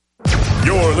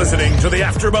You're listening to the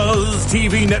AfterBuzz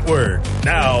TV Network,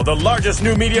 now the largest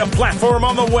new media platform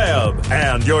on the web,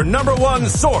 and your number one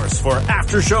source for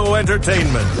after-show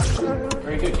entertainment.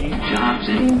 Very good, Gene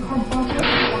Johnson.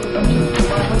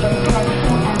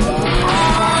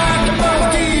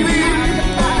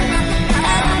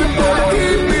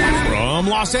 From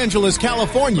Los Angeles,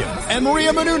 California, and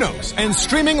Maria Menounos, and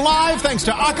streaming live thanks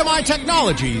to Akamai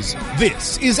Technologies,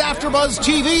 this is AfterBuzz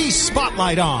TV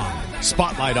Spotlight On.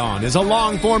 Spotlight On is a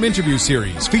long-form interview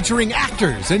series featuring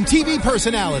actors and TV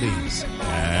personalities.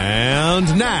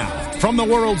 And now, from the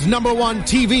world's number one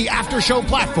TV after-show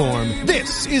platform,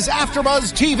 this is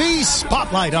AfterBuzz TV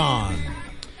Spotlight On.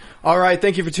 All right,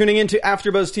 thank you for tuning in to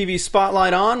AfterBuzz TV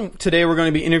Spotlight On. Today we're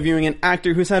going to be interviewing an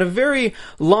actor who's had a very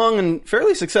long and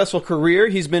fairly successful career.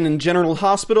 He's been in General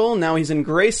Hospital, now he's in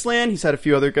Graceland. He's had a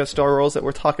few other guest star roles that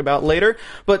we'll talk about later.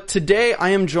 But today I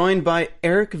am joined by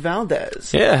Eric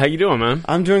Valdez. Yeah, how you doing, man?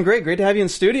 I'm doing great. Great to have you in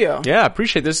studio. Yeah, I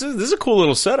appreciate this. This is a cool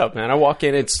little setup, man. I walk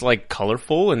in, it's like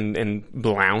colorful and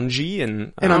loungy,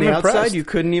 and on I'm the impressed. outside, you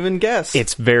couldn't even guess.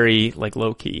 It's very like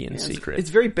low key and secret.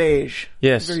 It's very beige.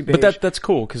 Yes, very beige. but that's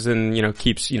cool because then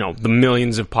keeps the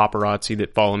millions of paparazzi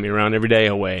that follow me around every day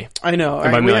away. I know.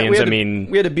 And by millions, I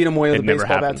mean we had to beat them away with a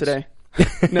baseball bat today.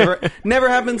 Never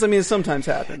happens. I mean, it sometimes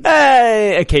happens.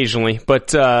 Occasionally,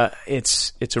 but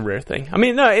it's a rare thing. I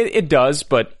mean, no, it does,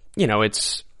 but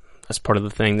that's part of the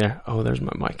thing there. Oh, there's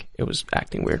my mic. It was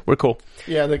acting weird. We're cool.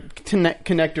 Yeah, the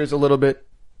connector's a little bit,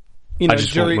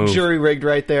 jury rigged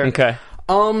right there. Okay.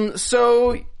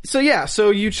 So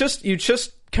you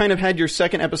just kind of had your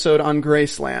second episode on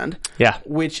Graceland. Yeah.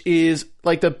 Which is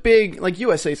like the big, like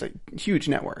USA's a huge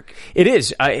network. It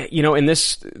is. In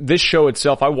this show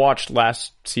itself, I watched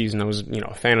last season. I was,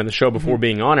 a fan of the show before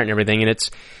being on it and everything. And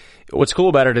what's cool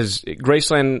about it is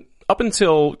Graceland, up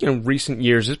until, recent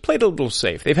years, has played a little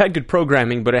safe. They've had good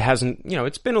programming, but it hasn't,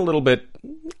 it's been a little bit,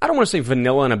 I don't want to say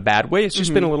vanilla in a bad way. It's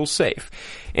just been a little safe.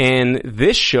 And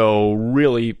this show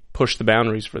really pushed the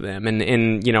boundaries for them and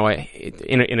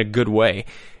in a good way.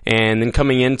 And then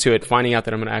coming into it, finding out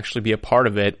that I'm going to actually be a part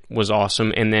of it was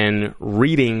awesome. And then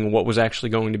reading what was actually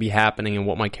going to be happening and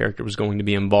what my character was going to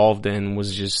be involved in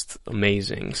was just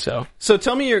amazing. So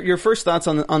tell me your first thoughts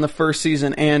on the first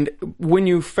season, and when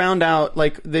you found out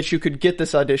like that you could get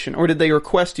this audition, or did they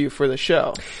request you for the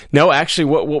show? No, actually,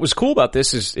 what was cool about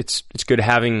this is it's good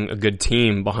having a good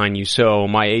team behind you. So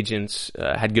my agents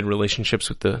had good relationships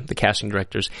with the casting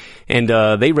directors, and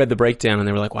they read the breakdown and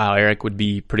they were like, "Wow, Eric would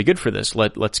be pretty good for this.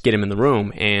 Let's get him in the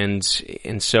room." And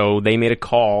so they made a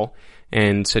call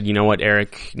and said, "You know what,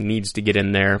 Eric needs to get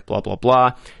in there, blah, blah,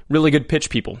 blah." Really good pitch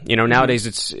people. Nowadays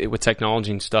it's with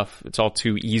technology and stuff, it's all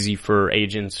too easy for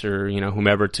agents or,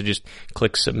 whomever to just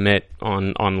click submit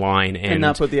online and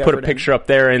not put a picture up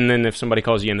there. And then if somebody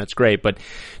calls you in, that's great. But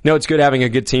no, it's good having a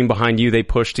good team behind you. They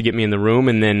pushed to get me in the room.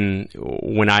 And then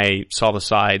when I saw the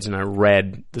sides and I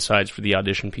read the sides for the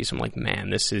audition piece, I'm like, man,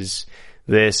 this is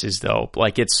dope.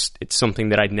 Like it's something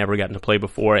that I'd never gotten to play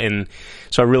before. And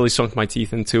so I really sunk my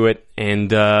teeth into it. And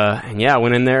yeah, I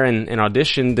went in there and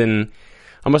auditioned, and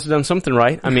I must have done something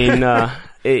right. I mean,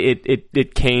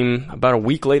 it came about a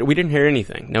week later. We didn't hear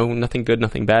anything. No, nothing good,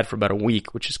 nothing bad for about a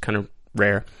week, which is kind of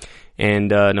rare. And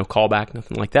no callback,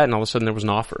 nothing like that. And all of a sudden there was an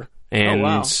offer. And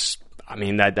wow. I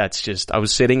mean, that's just, I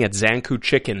was sitting at Zanku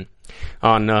Chicken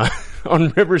on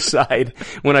Riverside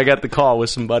when I got the call with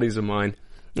some buddies of mine.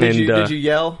 Did you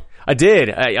yell? I did.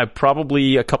 I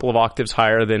probably a couple of octaves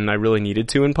higher than I really needed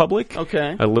to in public.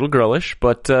 Okay. A little girlish,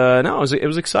 but no, it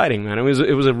was exciting, man. It was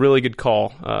a really good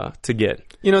call to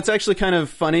get. It's actually kind of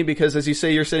funny because, as you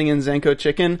say, you're sitting in Zanko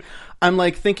Chicken. I'm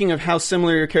like thinking of how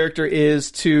similar your character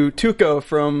is to Tuco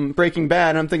from Breaking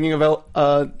Bad. I'm thinking of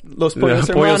Los Pollos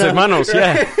Hermanos.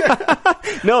 Yeah.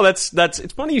 No, that's.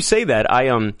 It's funny you say that.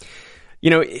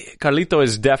 Carlito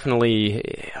is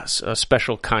definitely a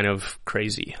special kind of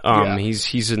crazy.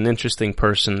 He's an interesting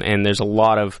person, and there's a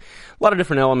lot of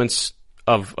different elements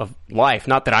of life.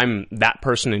 Not that I'm that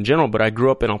person in general, but I grew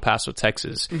up in El Paso,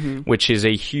 Texas, which is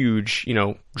a huge,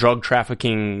 drug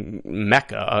trafficking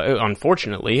mecca,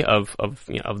 unfortunately, of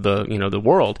the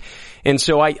world. And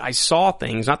so I saw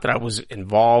things, not that I was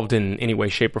involved in any way,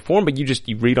 shape, or form, but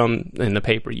you read in the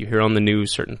paper, you hear on the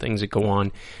news certain things that go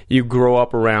on. You grow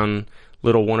up around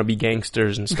little wannabe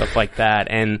gangsters and stuff like that.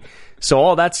 And so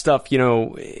all that stuff,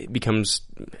 it becomes,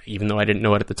 even though I didn't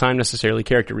know it at the time, necessarily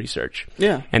character research.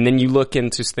 Yeah. And then you look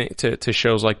into to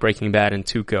shows like Breaking Bad and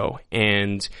Tuco,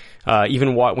 and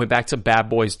even went back to Bad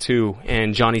Boys 2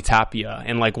 and Johnny Tapia,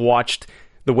 and like watched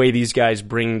the way these guys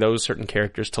bring those certain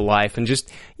characters to life, and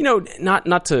just, you know,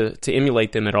 not to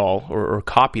emulate them at all or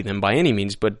copy them by any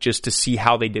means, but just to see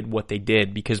how they did what they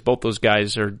did, because both those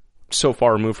guys are so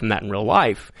far removed from that in real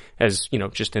life as, you know,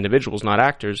 just individuals, not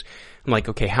actors. I'm like,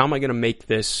 okay, how am I going to make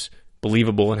this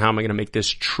believable, and how am I going to make this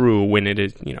true when it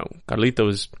is, you know, Carlito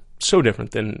is so different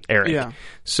than Eric. Yeah.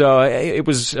 So it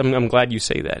was, I'm glad you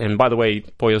say that. And by the way,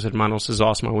 Pollos Hermanos is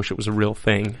awesome. I wish it was a real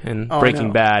thing. And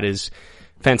Breaking Bad is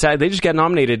fantastic. They just got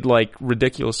nominated like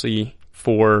ridiculously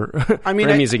for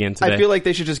Emmys again today. I feel like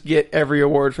they should just get every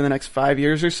award for the next 5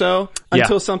 years or so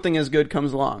until something as good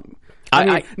comes along. I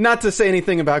mean, not to say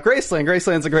anything about Graceland.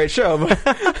 Graceland's a great show. But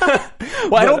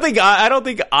I don't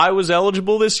think I was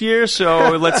eligible this year,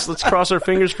 so let's cross our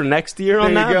fingers for next year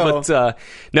on that. Go. But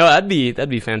no, that'd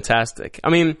be fantastic. I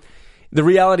mean, the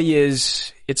reality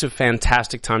is, it's a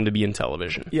fantastic time to be in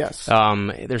television. Yes.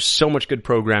 There's so much good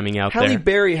programming out there. Halle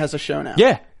Berry has a show now.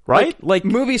 Yeah, right? Like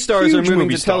movie stars are moving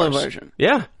to television.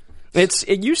 Yeah.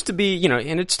 It used to be, you know,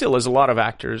 and it still is, a lot of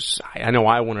actors. I know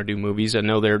I want to do movies. I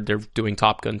know they're doing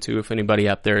Top Gun too. If anybody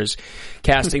out there is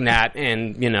casting that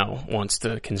and, you know, wants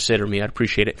to consider me, I'd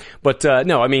appreciate it. But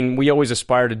no, I mean, we always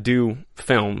aspire to do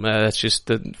film. That's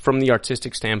just from the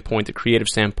artistic standpoint, the creative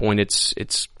standpoint.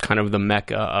 It's kind of the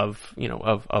mecca of, you know,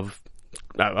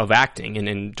 of acting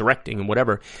and directing and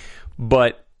whatever.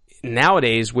 But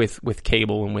nowadays, with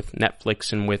cable and with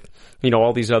Netflix and with, you know,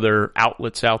 all these other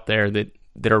outlets out there that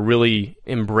are really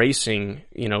embracing,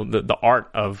 you know, the art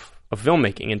of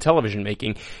filmmaking and television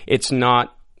making, it's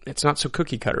not so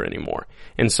cookie cutter anymore.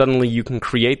 And suddenly you can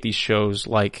create these shows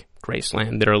like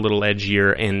Graceland that are a little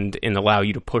edgier and allow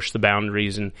you to push the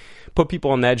boundaries and put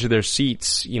people on the edge of their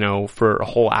seats, you know, for a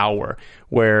whole hour.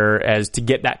 Whereas to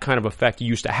get that kind of effect, you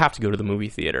used to have to go to the movie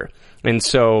theater. And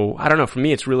so, I don't know, for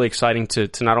me, it's really exciting to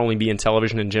not only be in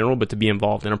television in general, but to be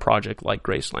involved in a project like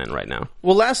Graceland right now.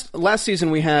 Well, last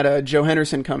season we had Joe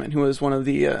Henderson come in, who was one of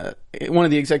the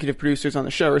executive producers on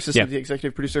the show, or assistant to the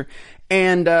executive producer.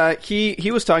 And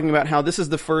he was talking about how this is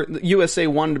the first, USA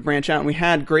wanted to branch out, and we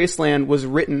had Graceland was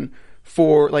written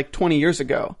for like 20 years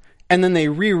ago. And then they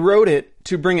rewrote it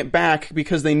to bring it back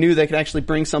because they knew they could actually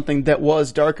bring something that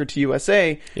was darker to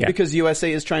USA, because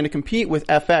USA is trying to compete with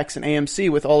FX and AMC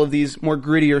with all of these more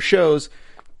grittier shows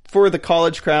for the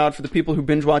college crowd, for the people who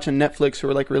binge watch on Netflix who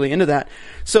are like really into that.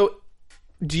 So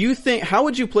do you think, how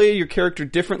would you play your character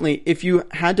differently if you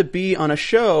had to be on a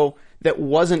show that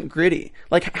wasn't gritty?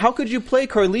 Like, how could you play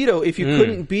Carlito if you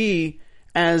couldn't be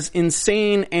as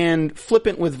insane and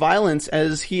flippant with violence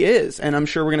as he is? And I'm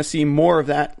sure we're going to see more of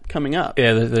that coming up.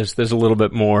 Yeah, there's a little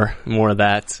bit more of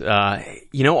that.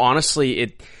 You know,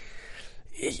 honestly,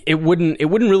 it wouldn't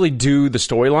really do the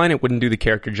storyline. It wouldn't do the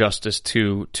character justice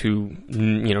to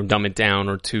you know, dumb it down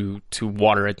or to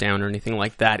water it down or anything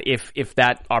like that. If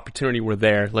that opportunity were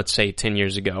there, let's say 10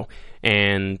 years ago,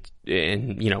 and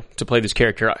you know, to play this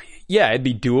character, yeah, it'd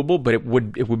be doable, but it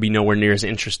would be nowhere near as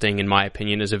interesting, in my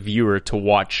opinion, as a viewer to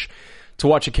watch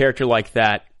a character like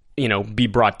that, you know, be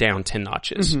brought down 10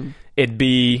 notches. Mm-hmm. It'd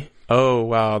be, oh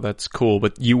wow, that's cool,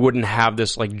 but you wouldn't have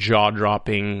this like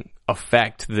jaw-dropping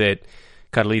effect that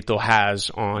Carlito has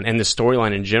on, and the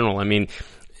storyline in general. I mean,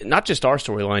 not just our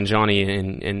storyline, Johnny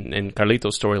and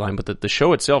Carlito's storyline, but the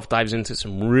show itself dives into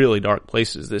some really dark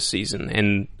places this season,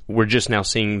 and we're just now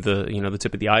seeing the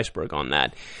tip of the iceberg on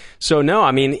that. So no,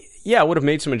 I mean, yeah, I would have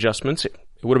made some adjustments. It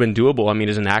would have been doable. I mean,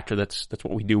 as an actor, that's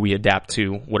what we do. We adapt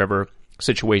to whatever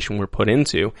situation we're put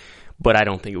into. But I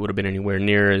don't think it would have been anywhere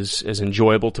near as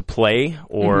enjoyable to play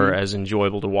or as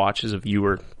enjoyable to watch as a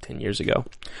viewer 10 years ago.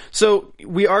 So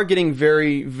we are getting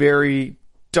very, very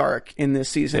dark in this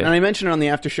season. Yeah. And I mention it on the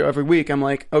after show every week. I'm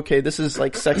like, okay, this is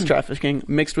like sex trafficking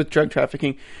mixed with drug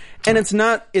trafficking. And it's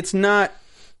not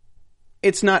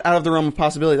out of the realm of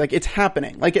possibility. Like, it's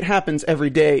happening. Like, it happens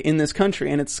every day in this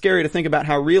country. And it's scary to think about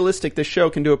how realistic this show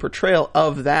can do a portrayal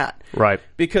of that. Right.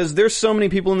 Because there's so many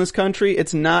people in this country,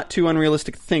 it's not too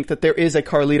unrealistic to think that there is a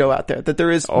Carlito out there, that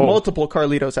there is multiple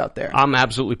Carlitos out there. I'm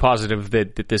absolutely positive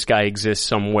that this guy exists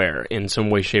somewhere in some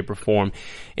way, shape, or form.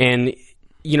 And,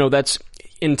 you know, that's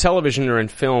in television or in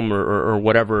film or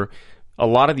whatever. A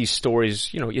lot of these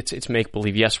stories, you know, it's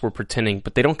make-believe. Yes, we're pretending,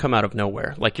 but they don't come out of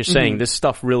nowhere. Like you're saying, this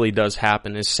stuff really does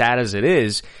happen. As sad as it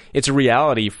is, it's a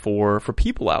reality for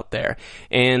people out there.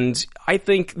 And I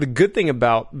think the good thing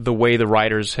about the way the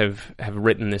writers have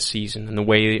written this season and the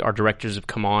way our directors have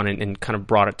come on and kind of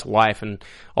brought it to life and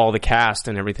all the cast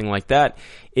and everything like that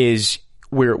is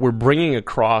we're bringing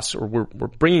across, or we're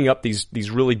bringing up these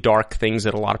really dark things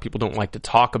that a lot of people don't like to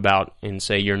talk about in,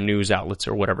 say, your news outlets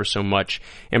or whatever so much,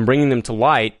 and bringing them to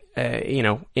light,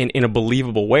 in a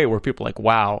believable way where people are like,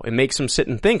 wow, it makes them sit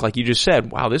and think, like you just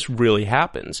said, wow, this really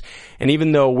happens. And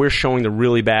even though we're showing the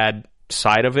really bad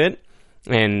side of it,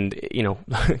 and,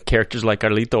 characters like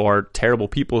Carlito are terrible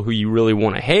people who you really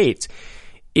want to hate,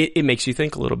 it makes you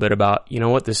think a little bit about,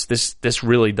 what, this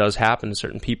really does happen to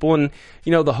certain people. And,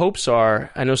 the hopes are,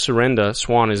 I know Surrenda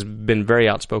Swan has been very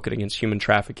outspoken against human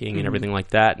trafficking and everything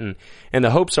like that. And the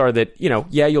hopes are that,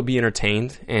 you'll be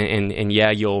entertained and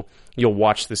you'll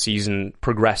watch the season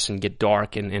progress and get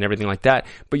dark and everything like that,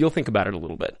 but you'll think about it a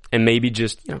little bit. And maybe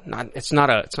just, it's not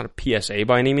a PSA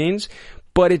by any means,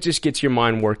 but it just gets your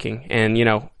mind working. And,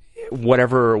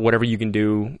 whatever you can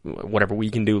do, whatever we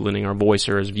can do, lending our voice,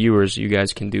 or as viewers, you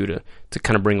guys can do to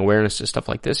kind of bring awareness to stuff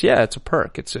like this. Yeah, it's a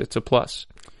perk. It's a plus.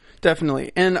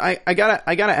 Definitely. And I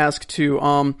gotta ask too,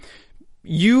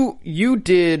 you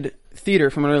did theater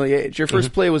from an early age. Your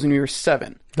first play was when you were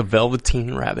 7. The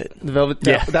Velveteen Rabbit.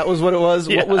 That was what it was.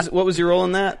 Yeah. What was your role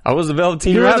in that? I was the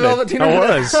Velveteen Rabbit.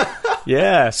 I was.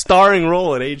 Yeah, starring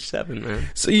role at age 7, man.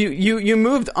 So you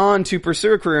moved on to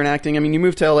pursue a career in acting. I mean, you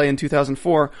moved to LA in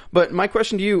 2004. But my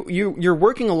question to you're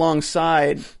working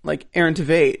alongside like Aaron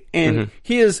Tveit, and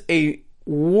he is a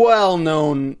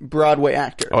well-known Broadway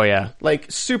actor. Oh yeah,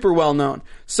 like super well-known.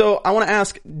 So I want to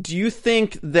ask, do you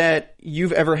think that have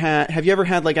you ever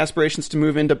had like aspirations to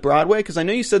move into Broadway? Because I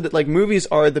know you said that like movies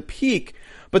are the peak,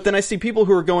 but then I see people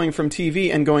who are going from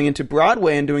TV and going into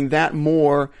Broadway and doing that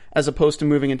more as opposed to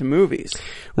moving into movies.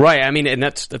 Right. I mean, and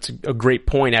that's a great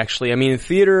point, actually. I mean,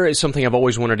 theater is something I've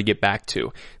always wanted to get back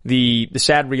to. The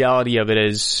sad reality of it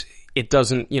is, it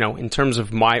doesn't, in terms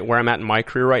of where I'm at in my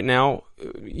career right now,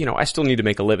 I still need to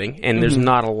make a living, and there's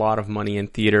not a lot of money in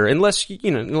theater unless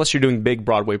you're doing big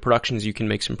Broadway productions. You can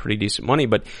make some pretty decent money,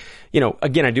 but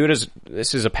again, I do it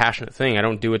this is a passionate thing. I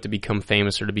don't do it to become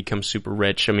famous or to become super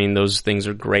rich. I mean, those things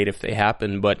are great if they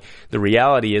happen, but the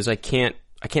reality is I can't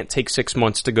take 6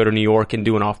 months to go to New York and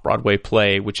do an off-Broadway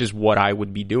play, which is what I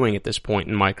would be doing at this point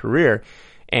in my career.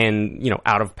 And,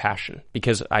 out of passion,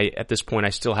 because at this point, I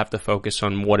still have to focus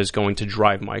on what is going to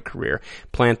drive my career,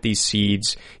 plant these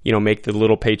seeds, make the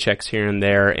little paychecks here and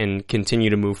there, and continue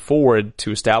to move forward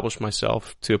to establish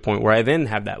myself to a point where I then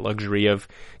have that luxury of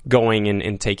going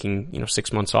and taking,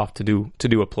 6 months off to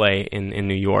do a play in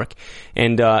New York.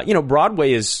 And,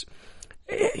 Broadway is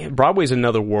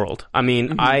another world. I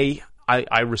mean,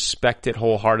 I respect it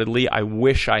wholeheartedly. I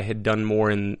wish I had done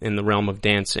more in the realm of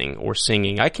dancing or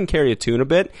singing. I can carry a tune a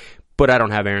bit, but I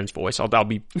don't have Aaron's voice. I'll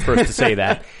be first to say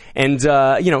that. And,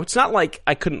 it's not like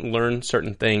I couldn't learn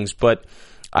certain things, but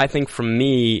I think for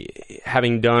me,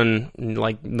 having done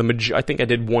like I think I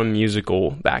did one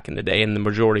musical back in the day, and the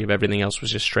majority of everything else was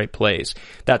just straight plays.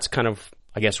 That's kind of,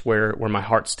 I guess, where my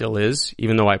heart still is,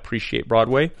 even though I appreciate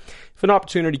Broadway. If an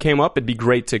opportunity came up, it'd be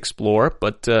great to explore.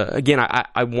 But again,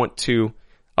 I want to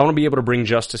be able to bring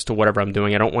justice to whatever I'm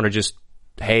doing. I don't want to just,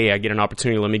 hey, I get an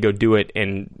opportunity, let me go do it,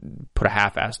 and put a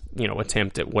half-assed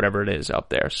attempt at whatever it is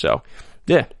out there. So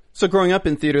yeah. So growing up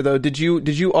in theater, though, did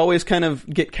you always kind of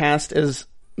get cast as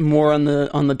more on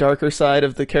the darker side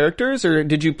of the characters, or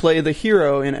did you play the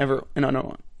hero in Another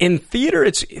One? In theater,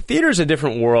 theater's a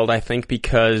different world, I think,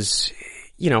 because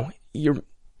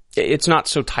it's not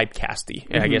so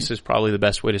typecasty, I guess is probably the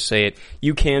best way to say it.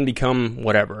 You can become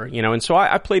whatever, and so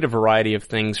I played a variety of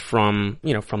things from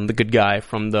the good guy,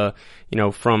 from I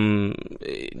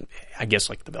guess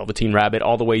like the Velveteen Rabbit,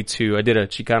 all the way to, I did a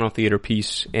Chicano theater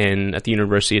piece at the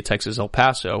University of Texas, El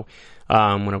Paso,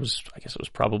 when I was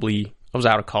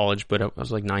out of college, but I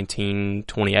was like 19,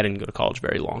 20. I didn't go to college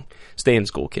very long. Stay in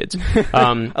school, kids.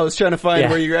 I was trying to find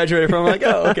where you graduated from. I'm like,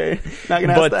 oh, okay. Not going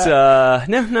to ask that.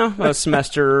 No, a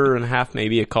semester and a half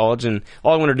maybe at college, and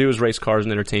all I wanted to do was race cars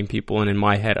and entertain people, and in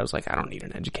my head, I was like, I don't need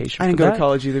an education. I didn't go to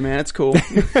college either, man. It's cool.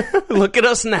 Look at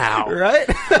us now. Right?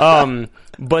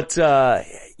 But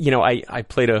I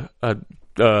played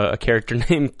a character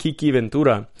named Kiki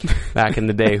Ventura back in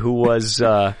the day who was...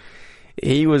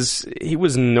 He was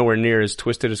nowhere near as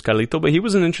twisted as Carlito, but he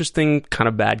was an interesting kind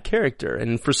of bad character.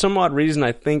 And for some odd reason,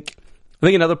 I think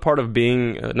another part of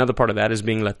that is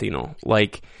being Latino.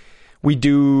 Like, we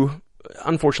do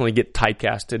unfortunately get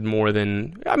typecasted more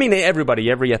than, I mean,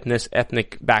 everybody, every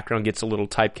ethnic background gets a little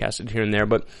typecasted here and there,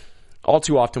 but all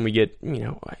too often we get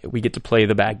to play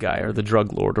the bad guy or the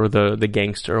drug lord or the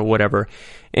gangster or whatever.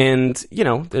 And,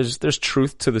 there's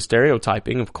truth to the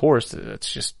stereotyping, of course.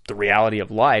 It's just the reality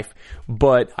of life.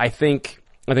 But I think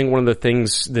one of the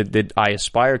things that I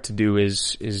aspire to do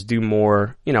is do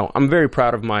more, I'm very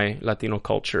proud of my Latino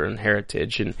culture and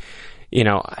heritage. And, you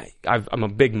know, I'm a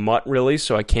big mutt, really,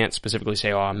 so I can't specifically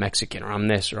say, oh, I'm Mexican, or I'm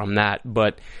this, or I'm that.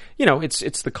 But, you know,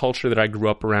 it's the culture that I grew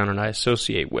up around and I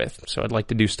associate with, so I'd like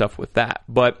to do stuff with that.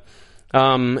 But,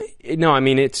 no, I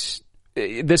mean,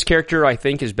 this character, I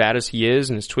think, as bad as he is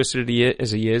and as twisted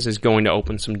as he is going to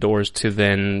open some doors to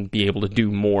then be able to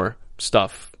do more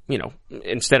stuff, you know,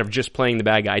 instead of just playing the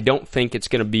bad guy. I don't think it's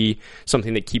going to be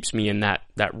something that keeps me in that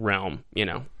realm, you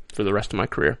know, for the rest of my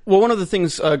career. Well, one of the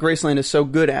things Graceland is so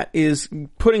good at is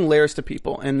putting layers to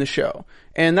people in the show.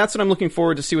 And that's what I'm looking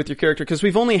forward to see with your character, because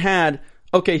we've only had,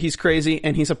 okay, he's crazy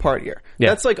and he's a partier. Yeah.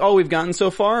 That's like all we've gotten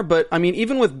so far. But I mean,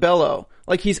 even with Bello,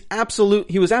 like he was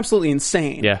absolutely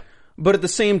insane. Yeah. But at the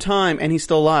same time, and he's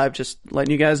still alive, just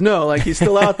letting you guys know, like he's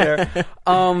still out there.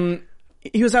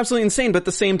 He was absolutely insane, but at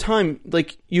the same time,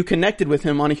 like, you connected with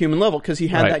him on a human level because he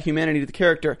had that humanity to the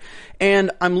character. And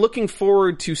I'm looking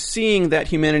forward to seeing that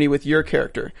humanity with your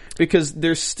character, because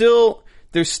there's still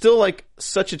like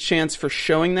such a chance for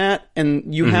showing that,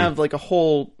 and you have like a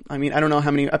whole, I mean, I don't know how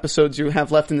many episodes you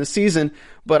have left in the season,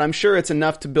 but I'm sure it's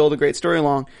enough to build a great story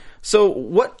along. So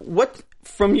what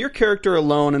from your character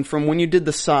alone, and from when you did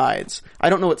the sides,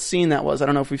 I don't know what scene that was. I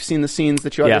don't know if we've seen the scenes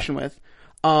that you auditioned with.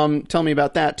 Tell me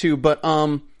about that too. But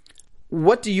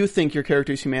what do you think your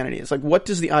character's humanity is? Like, what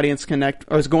does the audience connect,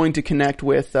 or is going to connect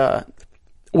with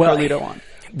Carlito on?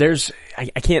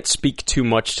 I can't speak too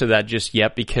much to that just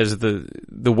yet, because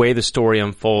the way the story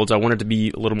unfolds, I want it to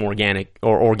be a little more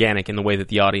organic in the way that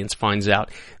the audience finds out.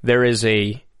 There is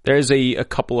a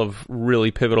couple of really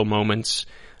pivotal moments,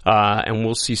 and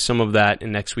we'll see some of that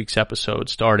in next week's episode,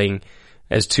 starting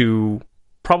as to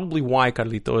probably why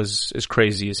Carlito is as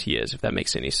crazy as he is, if that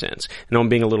makes any sense. I know I'm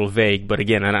being a little vague, but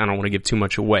again, I don't want to give too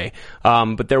much away.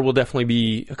 But there will definitely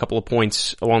be a couple of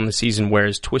points along the season where,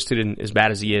 as twisted and as bad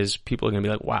as he is, people are going to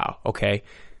be like, wow, okay,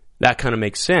 that kind of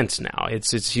makes sense now.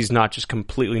 He's not just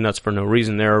completely nuts for no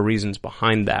reason. There are reasons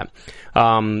behind that.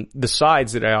 The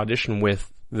sides that I auditioned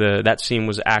with, that scene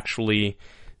was actually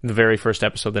the very first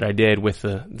episode that I did with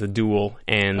the duel,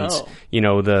 and you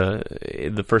know,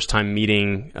 the first time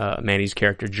meeting Manny's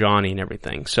character Johnny and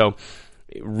everything. So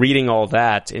reading all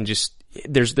that, and just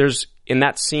there's in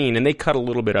that scene, and they cut a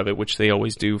little bit of it, which they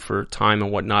always do for time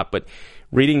and whatnot, but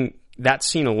reading that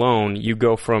scene alone, you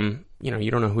go from, you know,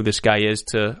 you don't know who this guy is,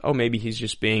 to, oh, maybe he's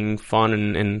just being fun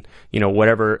and you know,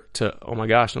 whatever, to, oh my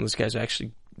gosh, no, this guy's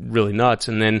actually really nuts.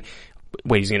 And then,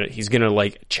 wait, he's gonna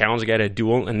like challenge a guy to a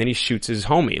duel, and then he shoots his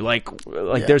homie. Like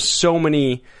there's so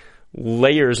many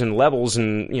layers and levels,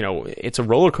 and you know, it's a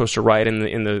roller coaster ride in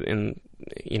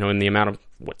the amount of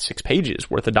 6 pages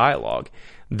worth of dialogue.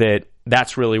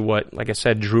 That's really what, like I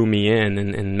said, drew me in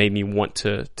and made me want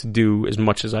to do as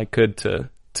much as I could to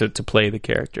play the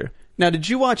character. Now, did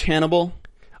you watch Hannibal?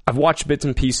 I've watched bits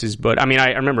and pieces, but I mean,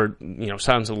 I remember, you know,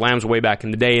 Silence of the Lambs way back in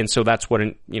the day, and so that's what,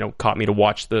 you know, caught me to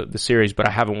watch the series, but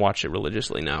I haven't watched it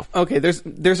religiously now. Okay,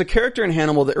 there's a character in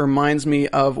Hannibal that reminds me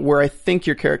of where I think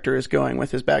your character is going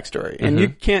with his backstory, and you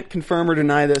can't confirm or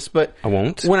deny this, but I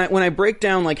won't. When I break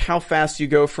down like how fast you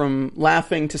go from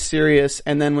laughing to serious,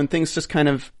 and then when things just kind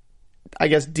of, I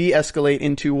guess, de-escalate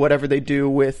into whatever they do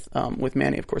with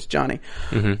Manny, of course, Johnny.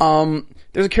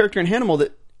 There's a character in Hannibal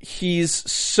that he's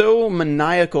so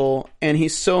maniacal and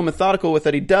he's so methodical with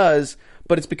what he does,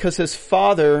 but it's because his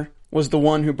father was the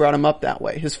one who brought him up that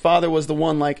way. His father was the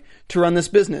one, like, to run this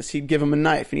business, he'd give him a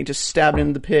knife and he just stabbed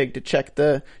into the pig to check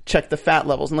the fat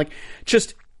levels, and like,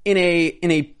 just in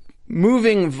a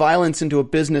moving violence into a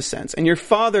business sense. And your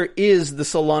father is the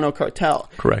Solano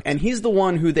cartel. Correct. And he's the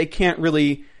one who they can't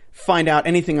really find out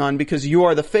anything on, because you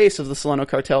are the face of the Solano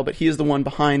cartel, but he is the one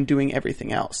behind doing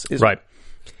everything else. Right.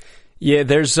 Yeah,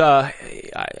 there's all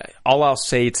I'll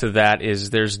say to that is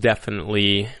there's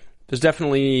definitely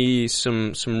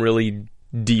some really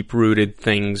deep-rooted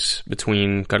things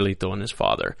between Carlito and his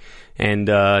father. And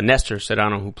Nestor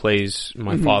Serrano, who plays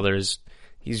my father,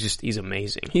 he's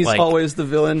amazing. He's like, always the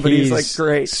villain, but he's like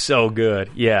great. So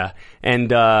good. Yeah.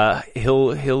 And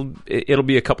it'll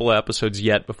be a couple of episodes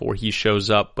yet before he shows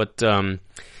up, but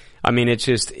I mean, it's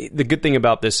just, the good thing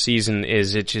about this season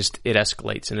is it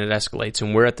escalates and it escalates.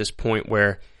 And we're at this point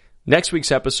where next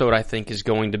week's episode, I think, is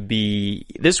going to be,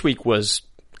 this week was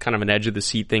kind of an edge of the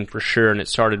seat thing for sure. And it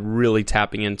started really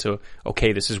tapping into,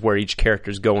 okay, this is where each character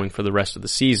is going for the rest of the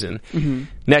season.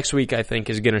 Next week, I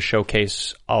think, is going to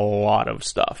showcase a lot of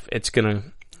stuff. It's going to,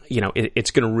 you know,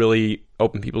 it's going to really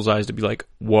open people's eyes to be like,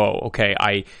 whoa,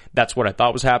 okay, that's what I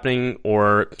thought was happening,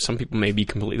 or some people may be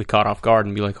completely caught off guard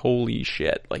and be like, holy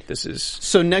shit, like this is...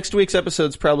 So next week's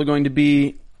episode's probably going to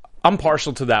be... I'm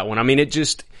partial to that one. I mean, it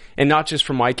just, and not just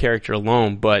for my character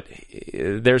alone, but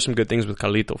there's some good things with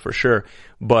Carlito for sure.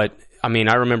 But I mean,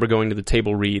 I remember going to the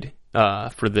table read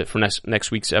for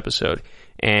next week's episode,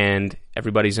 and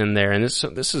everybody's in there. And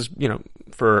this is,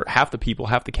 for half the people,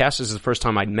 half the cast, this is the first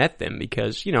time I'd met them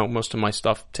because, most of my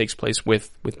stuff takes place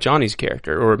with Johnny's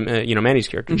character or, Manny's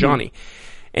character, Johnny.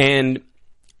 And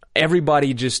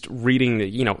everybody just reading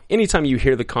the, anytime you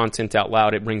hear the content out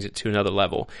loud, it brings it to another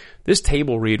level. This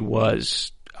table read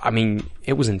was,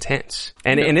 it was intense.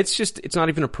 And it's not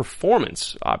even a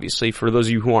performance, obviously, for those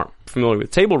of you who aren't familiar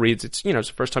with table reads. It's, it's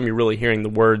the first time you're really hearing the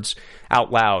words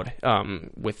out loud,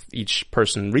 with each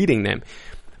person reading them.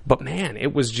 But man,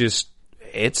 it was just,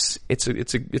 it's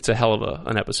a hell of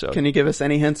an episode. Can you give us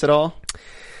any hints at all?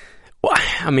 Well,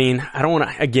 I don't want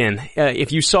to, again,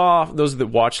 if you saw, those that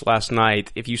watched last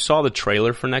night, if you saw the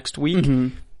trailer for next week,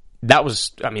 that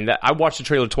was, I watched the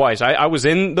trailer twice. I was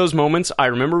in those moments. I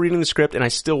remember reading the script, and I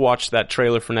still watched that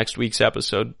trailer for next week's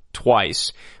episode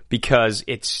twice because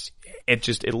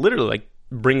it literally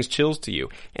brings chills to you.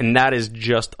 And that is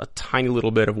just a tiny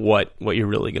little bit of what you're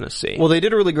really going to see. Well, they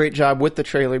did a really great job with the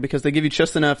trailer because they give you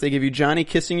just enough. They give you Johnny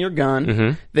kissing your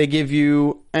gun. They give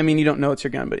you, you don't know it's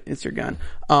your gun, but it's your gun.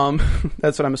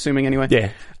 That's what I'm assuming anyway.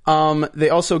 Yeah. They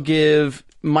also give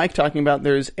Mike talking about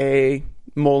there's a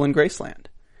mole in Graceland.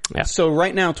 Yeah. So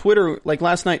right now, Twitter,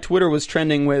 last night, Twitter was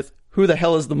trending with who the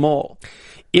hell is the mole?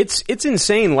 It's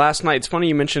insane last night. It's funny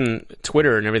you mentioned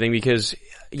Twitter and everything because,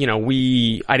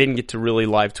 I didn't get to really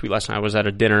live tweet last night. I was at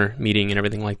a dinner meeting and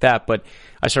everything like that, but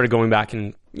I started going back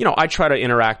and, I try to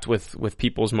interact with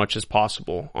people as much as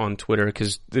possible on Twitter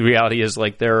because the reality is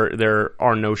there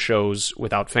are no shows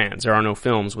without fans. There are no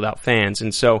films without fans.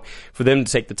 And so for them to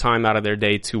take the time out of their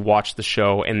day to watch the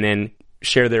show and then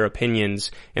share their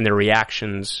opinions and their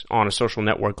reactions on a social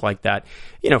network like that,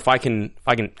 if I can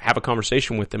have a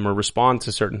conversation with them or respond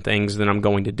to certain things, then I'm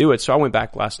going to do it. So I went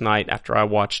back last night after I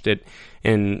watched it,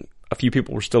 and a few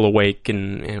people were still awake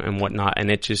and whatnot. And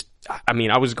it just,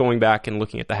 I was going back and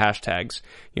looking at the hashtags,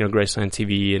 Graceland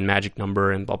TV and Magic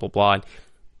Number and blah, blah, blah.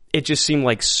 It just seemed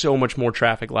like so much more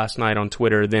traffic last night on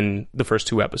Twitter than the first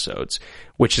two episodes,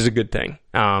 which is a good thing.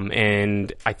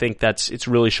 And I think it's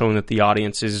really showing that the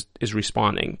audience is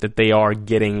responding, that they are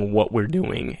getting what we're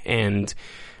doing. And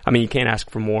you can't ask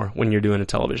for more when you're doing a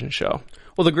television show.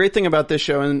 Well, the great thing about this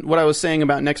show, and what I was saying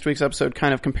about next week's episode,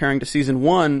 kind of comparing to season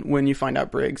 1 when you find out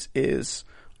Briggs, is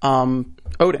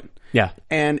Odin. Yeah.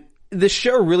 And this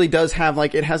show really does have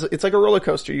it's like a roller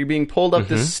coaster. You're being pulled up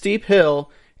this steep hill.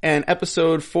 And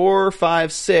episode 4,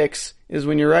 5, 6 is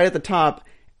when you're right at the top.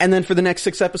 And then for the next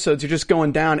 6 episodes, you're just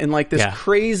going down in this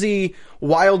crazy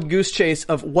wild goose chase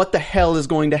of what the hell is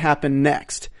going to happen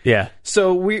next. Yeah.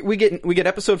 So we get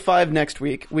episode 5 next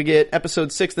week. We get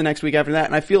episode 6 the next week after that.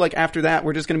 And I feel like after that,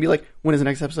 we're just going to be like, when is the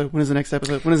next episode? When is the next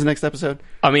episode? When is the next episode?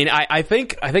 I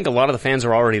think a lot of the fans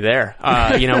are already there.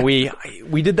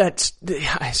 We did that.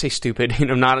 I say stupid,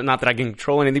 not that I can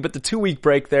control anything, but the 2-week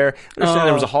break there. I understand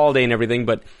there was a holiday and everything,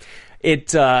 but it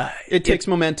takes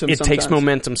momentum. It takes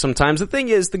momentum sometimes.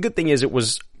 The good thing is it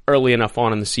was early enough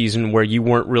on in the season where you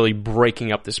weren't really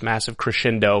breaking up this massive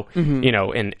crescendo,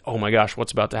 and oh my gosh,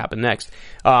 what's about to happen next?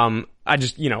 I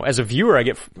just, as a viewer, I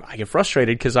get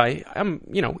frustrated because I'm,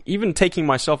 even taking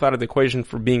myself out of the equation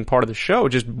for being part of the show,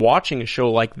 just watching a show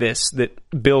like this that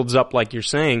builds up, like you're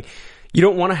saying, you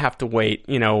don't want to have to wait,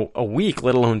 a week,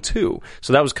 let alone 2.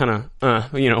 So that was kind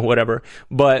of, whatever.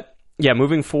 But yeah,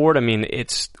 moving forward,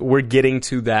 we're getting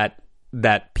to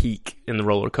that peak in the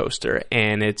roller coaster,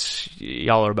 and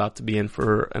y'all are about to be in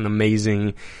for an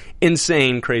amazing,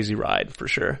 insane, crazy ride for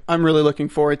sure. I'm really looking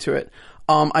forward to it.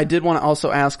 I did want to also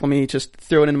ask, let me just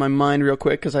throw it into my mind real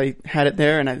quick because I had it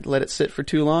there and I let it sit for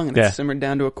too long and it simmered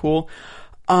down to a cool.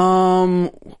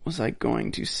 What was I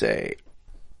going to say?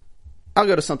 I'll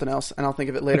go to something else and I'll think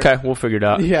of it later. Okay, we'll figure it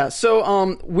out. Yeah. So,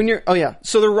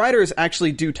 so the writers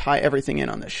actually do tie everything in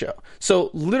on this show.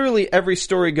 So literally every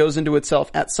story goes into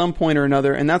itself at some point or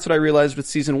another. And that's what I realized with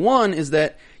season 1 is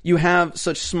that you have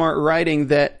such smart writing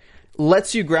that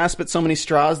lets you grasp at so many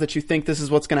straws that you think this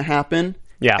is what's going to happen.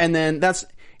 Yeah. And then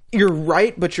you're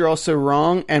right, but you're also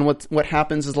wrong. And what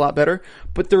happens is a lot better.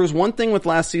 But there was one thing with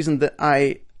last season that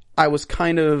I was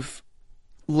kind of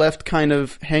left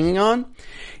hanging on.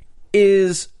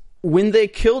 Is when they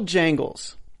killed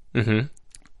Jangles,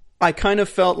 I kind of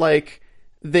felt like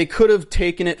they could have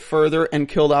taken it further and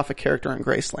killed off a character in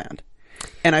Graceland.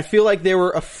 And I feel like they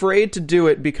were afraid to do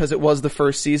it because it was the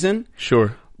first season.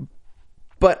 Sure.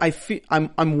 But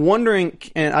I'm wondering,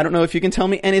 and I don't know if you can tell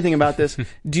me anything about this,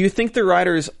 do you think the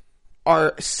writers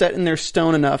are set in their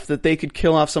stone enough that they could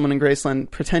kill off someone in Graceland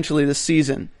potentially this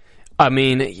season? I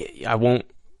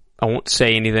won't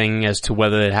say anything as to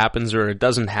whether it happens or it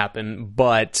doesn't happen,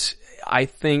 but I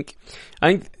think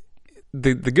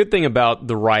the good thing about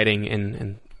the writing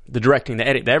and the directing, the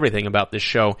edit, everything about this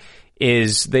show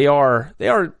is they are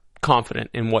confident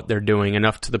in what they're doing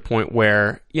enough to the point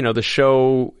where, the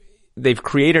show, they've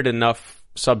created enough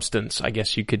substance, I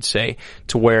guess you could say,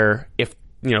 to where if,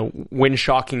 when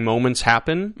shocking moments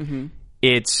happen,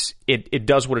 it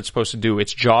does what it's supposed to do.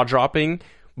 It's jaw-dropping,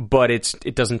 but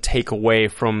it doesn't take away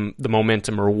from the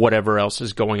momentum or whatever else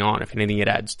is going on. If anything, it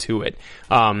adds to it.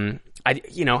 I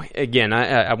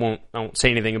won't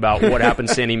say anything about what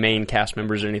happens to any main cast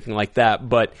members or anything like that.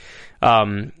 But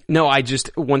one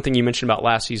thing you mentioned about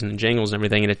last season and Jangles and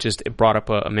everything, and it brought up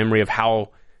a memory of how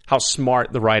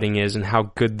smart the writing is and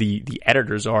how good the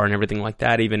editors are and everything like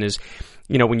that. Even is,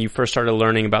 when you first started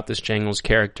learning about this Jangles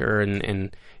character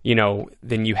and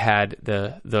then you had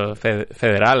the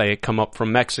Federale come up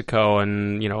from Mexico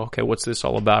and, okay, what's this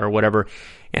all about or whatever.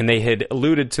 And they had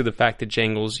alluded to the fact that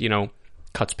Jangles,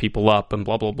 cuts people up and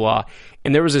blah, blah, blah.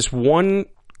 And there was this one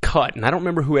cut, and I don't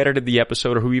remember who edited the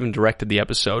episode or who even directed the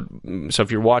episode. So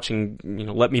if you're watching,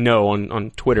 let me know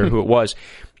on Twitter who it was.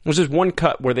 There was this one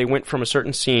cut where they went from a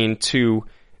certain scene to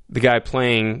the guy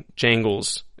playing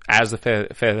Jangles as the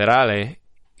Federale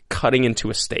cutting into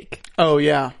a steak. Oh,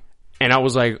 yeah. And I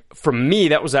was like, for me,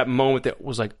 that was that moment that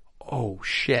was like, oh,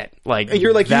 shit. Like,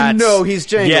 you're like, he's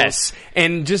Jangles. Yes.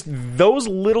 And just those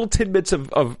little tidbits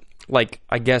of like,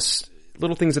 I guess,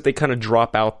 little things that they kind of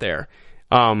drop out there.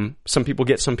 Some people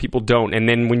get, some people don't. And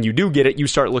then when you do get it, you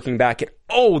start looking back at,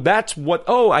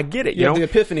 I get it. You know, the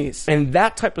epiphanies. And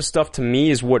that type of stuff to me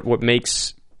is what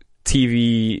makes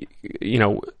TV,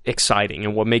 exciting,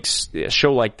 and what makes a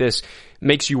show like this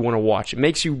makes you want to watch. It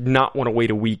makes you not want to wait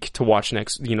a week to watch the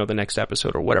next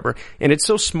episode or whatever. And it's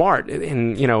so smart.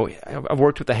 And, I've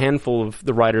worked with a handful of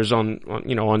the writers on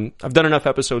I've done enough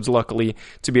episodes, luckily,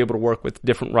 to be able to work with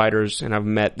different writers, and I've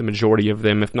met the majority of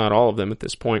them, if not all of them at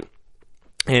this point.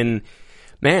 And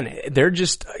man, they're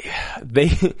just,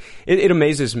 it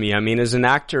amazes me. I mean, as an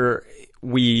actor,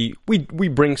 we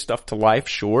bring stuff to life,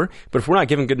 sure, but if we're not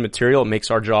given good material, it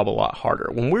makes our job a lot harder.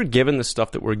 When we're given the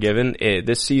stuff that we're given,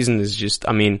 this season is just,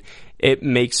 it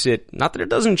makes it, not that it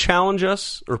doesn't challenge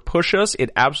us or push us,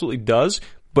 it absolutely does,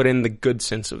 but in the good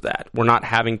sense of that. We're not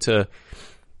having to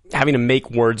make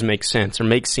words make sense or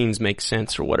make scenes make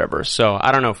sense or whatever. So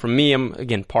I don't know. For me, I'm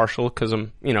again partial because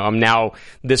I'm now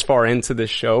this far into this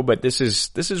show, but this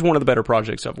is one of the better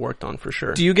projects I've worked on for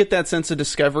sure. Do you get that sense of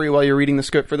discovery while you're reading the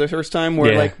script for the first time,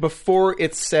 where like before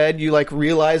it's said, you like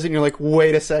realize it and you're like,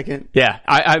 wait a second? Yeah,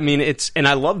 I mean and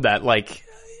I love that. Like,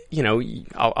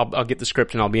 I'll get the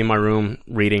script and I'll be in my room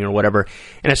reading or whatever,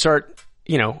 and I start.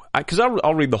 Because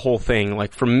I'll read the whole thing.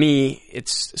 Like, for me,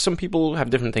 it's, some people have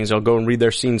different things. They'll go and read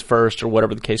their scenes first or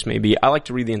whatever the case may be. I like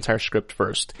to read the entire script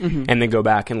first and then go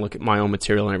back and look at my own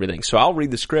material and everything. So I'll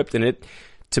read the script, and it,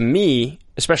 to me,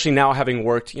 especially now having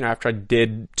worked, after I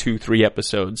did 2-3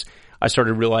 episodes, I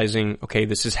started realizing, okay,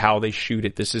 this is how they shoot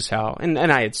it. This is how, and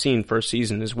I had seen first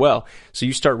season as well. So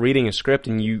you start reading a script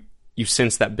and you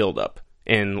sense that build up.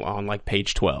 And on like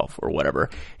page 12 or whatever.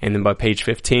 And then by page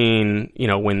 15,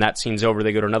 when that scene's over,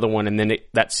 they go to another one, and then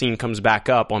that scene comes back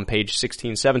up on page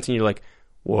 16, 17. You're like,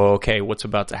 whoa, okay, what's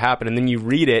about to happen? And then you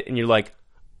read it and you're like,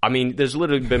 there's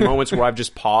literally been moments where I've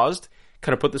just paused,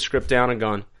 kind of put the script down and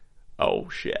gone, oh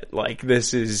shit, like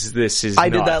this is I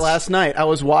nuts. did that last night. I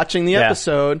was watching the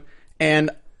episode and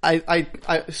I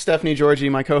Stephanie Georgie,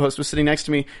 my co-host, was sitting next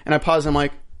to me, and I paused and I'm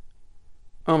like,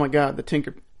 oh my God, the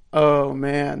Tinker... Oh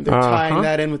man, they're tying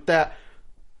that in with that.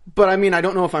 But I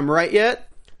don't know if I'm right yet.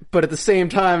 But at the same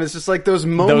time, it's just like those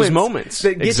moments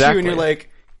that get you, and you're like,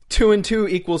 2 and 2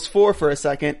 equals 4 for a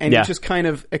second, and you just kind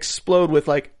of explode with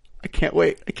like, I can't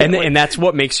wait. And that's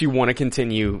what makes you want to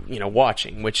continue,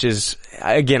 watching. Which is,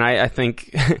 again, I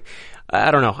think.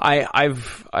 I don't know.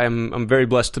 I'm very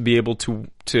blessed to be able to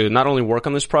not only work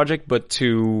on this project, but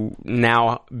to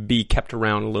now be kept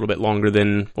around a little bit longer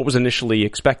than what was initially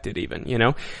expected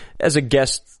even, As a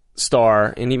guest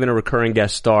star, and even a recurring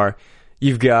guest star,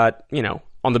 you've got,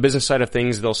 on the business side of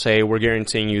things, they'll say, we're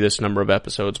guaranteeing you this number of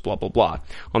episodes, blah, blah, blah.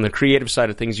 On the creative side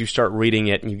of things, you start reading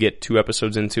it and you get 2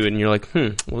 episodes into it and you're like,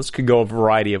 well, this could go a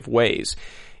variety of ways.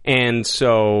 And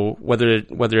so whether it,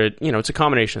 it's a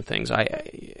combination of things.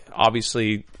 I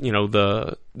obviously,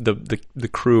 the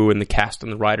crew and the cast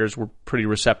and the writers were pretty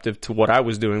receptive to what I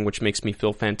was doing, which makes me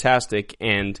feel fantastic.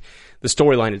 And the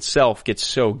storyline itself gets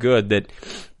so good that,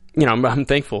 I'm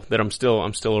thankful that I'm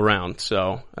still around.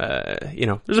 So,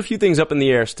 there's a few things up in the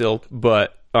air still,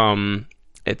 but, and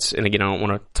again, I don't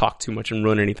want to talk too much and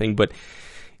ruin anything, but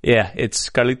yeah, it's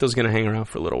Carlito's going to hang around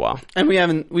for a little while. And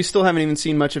we still haven't even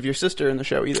seen much of your sister in the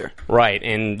show either. Right,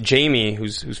 and Jamie,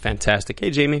 who's fantastic. Hey,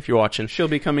 Jamie, if you're watching, she'll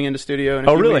be coming into studio in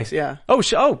a few weeks. Yeah. Oh,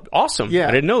 awesome. Yeah,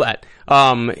 I didn't know that.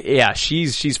 Yeah,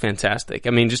 she's fantastic.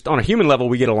 I mean, just on a human level,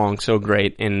 we get along so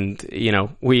great. And you know,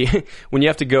 we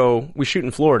shoot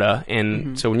in Florida,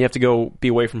 and so when you have to go be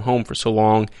away from home for so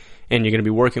long, and you're going to be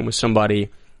working with somebody,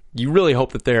 you really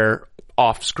hope that they're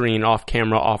off screen, off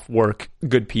camera, off work,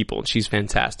 good people, and she's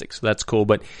fantastic. So that's cool.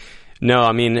 But no,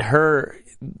 I mean,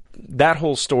 that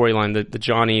whole storyline, the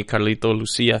Johnny, Carlito,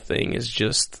 Lucia thing is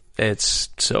just, it's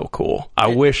so cool. I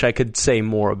wish I could say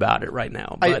more about it right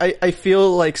now. But I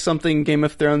feel like something Game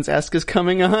of Thrones-esque is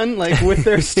coming on, like with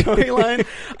their storyline.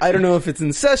 I don't know if it's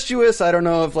incestuous. I don't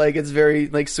know if like it's very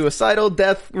like suicidal,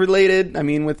 death related. I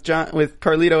mean, with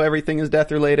Carlito, everything is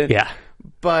death related. Yeah,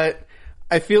 but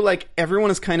I feel like everyone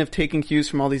is kind of taking cues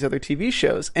from all these other TV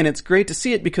shows, and it's great to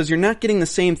see it because you're not getting the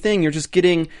same thing. You're just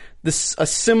getting a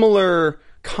similar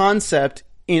concept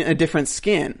in a different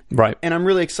skin. Right. And I'm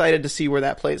really excited to see where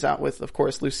that plays out with, of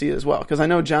course, Lucia as well, because I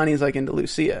know Johnny's like into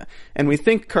Lucia, and we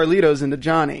think Carlito's into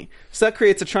Johnny. So that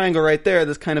creates a triangle right there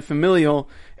that's kind of familial.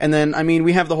 And then, I mean,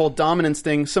 we have the whole dominance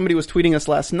thing. Somebody was tweeting us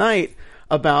last night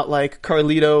about like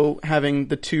Carlito having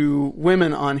the two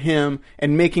women on him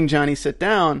and making Johnny sit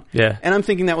down. Yeah. And I'm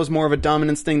thinking that was more of a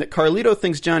dominance thing that Carlito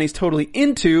thinks Johnny's totally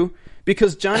into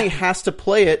because Johnny has to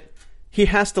play it. He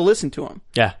has to listen to him.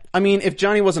 Yeah. I mean, if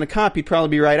Johnny wasn't a cop, he'd probably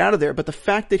be right out of there. But the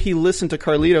fact that he listened to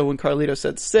Carlito when Carlito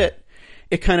said sit,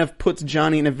 it kind of puts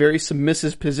Johnny in a very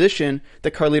submissive position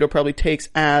that Carlito probably takes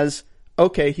as,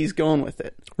 okay, he's going with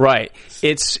it. Right.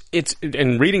 It's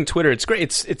and reading Twitter, it's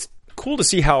great. It's cool to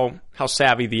see how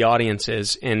savvy the audience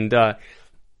is. And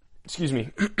excuse me,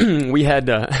 we had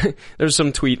there was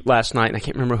some tweet last night, and I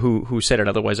can't remember who said it.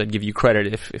 Otherwise, I'd give you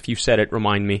credit. If you said it,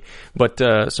 remind me. But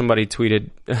somebody tweeted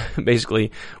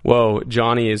basically, "Whoa,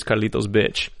 Johnny is Carlito's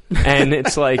bitch," and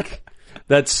it's like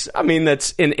that's in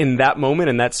that moment,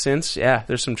 in that sense, yeah,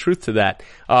 there's some truth to that.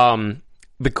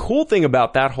 The cool thing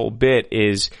about that whole bit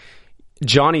is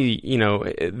Johnny. You know,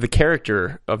 the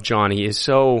character of Johnny is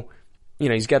so. You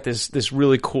know, he's got this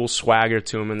really cool swagger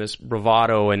to him and this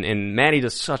bravado, and Manny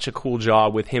does such a cool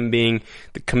job with him being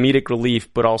the comedic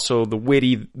relief, but also the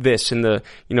witty this and the,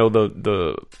 you know,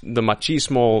 the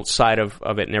machismo side of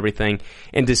it and everything.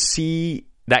 And to see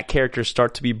that character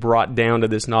start to be brought down to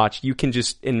this notch, you can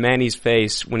just, in Manny's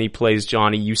face when he plays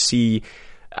Johnny, you see,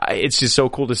 it's just so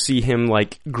cool to see him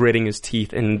like gritting his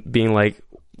teeth and being like,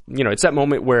 you know, it's that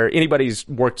moment where anybody's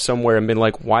worked somewhere and been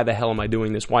like, why the hell am I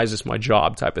doing this? Why is this my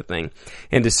job type of thing?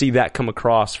 And to see that come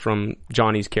across from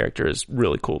Johnny's character is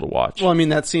really cool to watch. Well, I mean,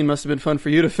 that scene must have been fun for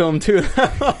you to film too.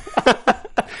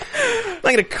 I'm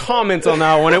not going to comment on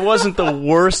that one. It wasn't the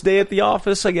worst day at the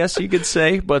office, I guess you could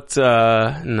say, but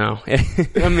no.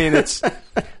 I mean, it's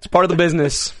part of the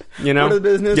business, you know? Part of the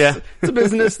business? Yeah. It's a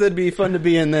business that'd be fun to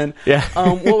be in then. Yeah.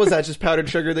 What was that, just powdered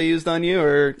sugar they used on you,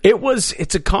 or?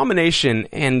 It's a combination,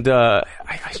 and I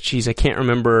can't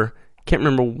remember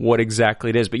what exactly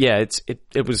it is, but yeah,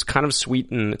 it was kind of sweet,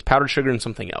 and it's powdered sugar and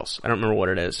something else. I don't remember what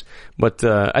it is, but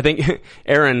I think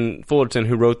Aaron Fullerton,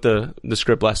 who wrote the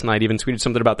script last night, even tweeted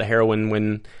something about the heroin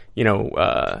when, you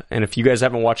know, and if you guys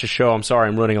haven't watched the show, I'm sorry,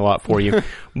 I'm ruining a lot for you,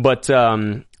 but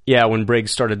yeah, when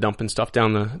Briggs started dumping stuff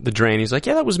down the drain, he's like,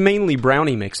 yeah, that was mainly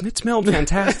brownie mix, and it smelled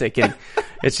fantastic. And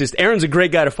it's just, Aaron's a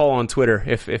great guy to follow on Twitter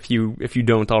if you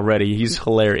don't already. He's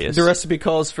hilarious. The recipe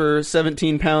calls for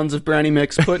 17 pounds of brownie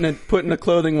mix put in a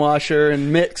clothing washer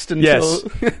and mixed until...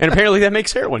 Yes, and apparently that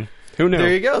makes heroin. Who knew?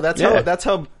 There you go. That's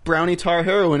how brownie tar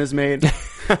heroin is made.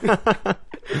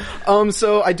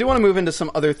 So I do want to move into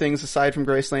some other things aside from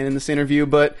Graceland in this interview,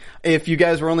 but if you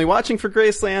guys were only watching for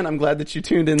Graceland, I'm glad that you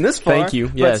tuned in this far. Thank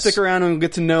you. Yes. But stick around and we'll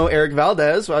get to know Eric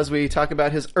Valdez as we talk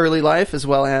about his early life as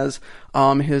well as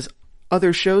his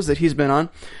other shows that he's been on.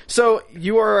 So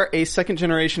you are a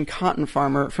second-generation cotton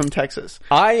farmer from Texas.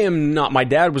 I am not. My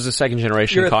dad was a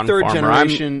second-generation cotton farmer. You're a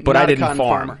third-generation, but I didn't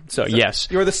farm. Farmer. So yes.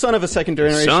 You're the son of a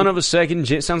second-generation. Son of a second...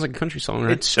 sounds like a country song,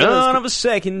 right? Son of a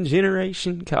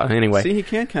second-generation cotton... Anyway. See, he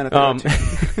can kind of throw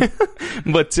it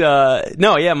But,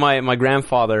 no, yeah, my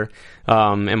grandfather...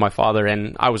 and my father,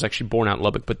 and I was actually born out in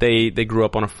Lubbock, but they grew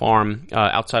up on a farm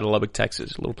outside of Lubbock,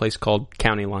 Texas, a little place called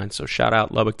County Line. So shout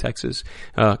out Lubbock, Texas.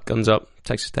 Guns up,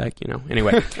 Texas Tech, you know.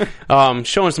 Anyway,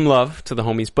 showing some love to the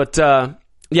homies. But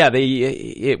yeah,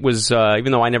 it was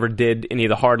even though I never did any of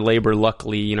the hard labor,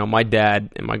 luckily, you know, my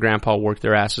dad and my grandpa worked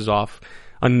their asses off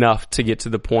enough to get to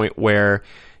the point where,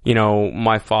 you know,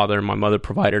 my father and my mother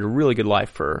provided a really good life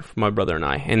for my brother and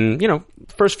I. And, you know,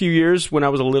 first few years when I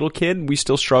was a little kid, we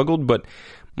still struggled, but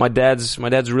my dad's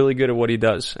really good at what he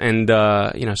does, and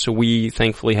so we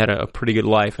thankfully had a pretty good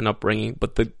life and upbringing.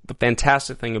 But the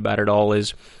fantastic thing about it all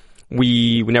is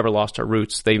we never lost our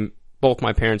roots. Both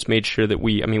my parents made sure that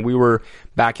we were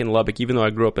back in Lubbock, even though I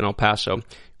grew up in El Paso.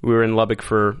 We were in Lubbock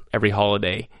for every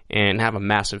holiday and have a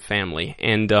massive family.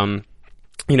 And,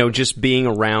 just being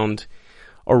around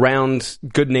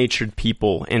good-natured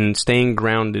people and staying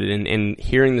grounded and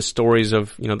hearing the stories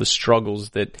of, the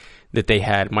struggles that they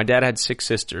had. My dad had 6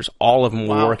 sisters. All of them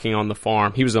were working on the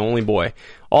farm. He was the only boy.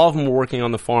 All of them were working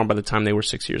on the farm by the time they were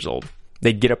 6 years old.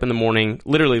 They'd get up in the morning,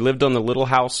 literally lived on the little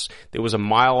house that was a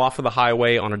mile off of the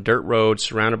highway on a dirt road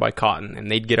surrounded by cotton. And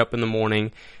they'd get up in the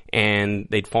morning and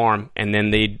they'd farm, and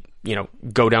then they'd,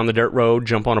 go down the dirt road,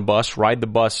 jump on a bus, ride the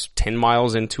bus 10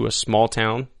 miles into a small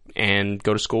town and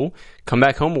go to school, come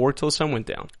back home and work till the sun went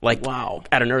down.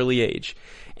 At an early age.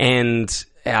 And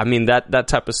that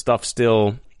type of stuff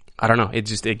still, I don't know. It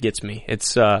gets me.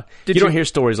 It's, you don't hear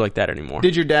stories like that anymore.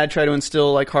 Did your dad try to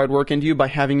instill hard work into you by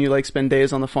having you spend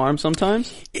days on the farm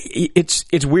sometimes?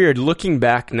 It's weird looking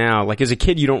back now. As a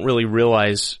kid, you don't really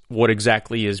realize what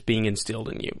exactly is being instilled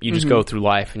in you. You just go through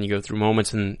life and you go through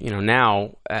moments. And,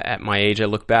 now at my age, I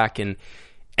look back and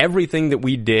everything that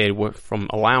we did, from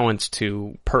allowance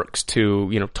to perks to,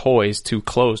 toys to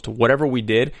clothes to whatever we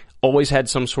did, always had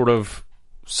some sort of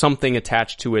something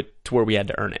attached to it to where we had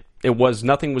to earn it.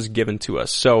 Nothing was given to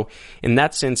us. So in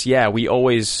that sense, yeah, we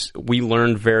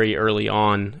learned very early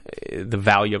on the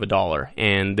value of $1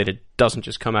 and that it doesn't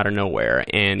just come out of nowhere.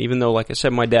 And even though, like I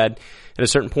said, my dad at a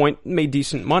certain point made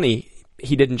decent money,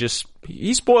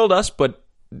 he spoiled us, but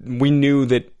we knew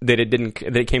that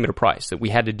it came at a price, that we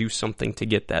had to do something to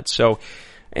get that. So,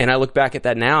 and I look back at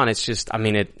that now and it's just,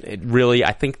 it really,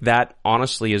 I think that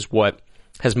honestly is what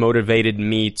has motivated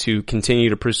me to continue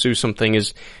to pursue something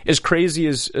as crazy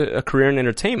as a career in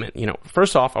entertainment.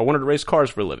 First off, I wanted to race cars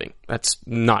for a living. That's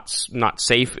not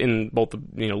safe in both the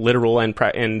literal and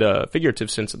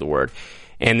figurative sense of the word.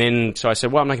 And then so I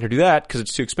said, well, I'm not going to do that because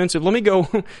it's too expensive. Let me go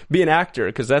be an actor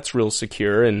because that's real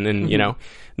secure. And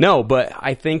no, but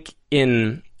I think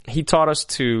he taught us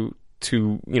to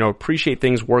appreciate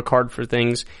things, work hard for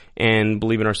things, and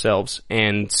believe in ourselves.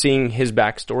 And seeing his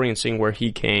backstory and seeing where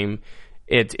he came,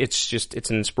 it's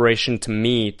an inspiration to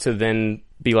me to then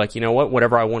be like,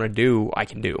 whatever I want to do, I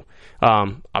can do.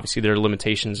 Obviously there are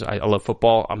limitations. I love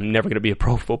football. I'm never going to be a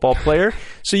pro football player.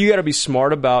 So you got to be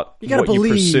smart about what you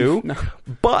pursue. No.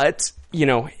 But,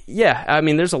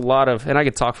 there's a lot of, and I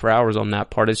could talk for hours on that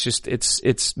part. It's just,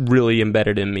 it's really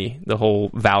embedded in me, the whole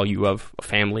value of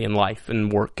family and life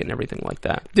and work and everything like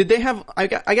that. Did they have, I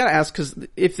got to ask, because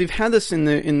if they've had this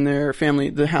in their family,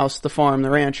 the house, the farm, the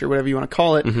ranch, or whatever you want to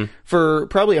call it, for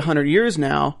probably 100 years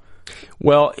now.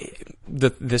 Well,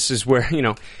 this is where,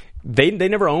 they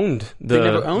never owned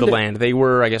the land. They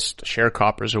were, I guess,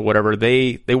 sharecroppers or whatever.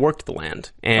 They worked the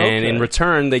land. And in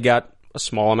return, they got a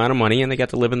small amount of money and they got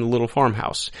to live in the little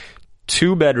farmhouse.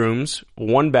 2 bedrooms,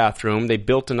 1 bathroom. They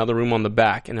built another room on the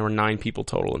back and there were 9 people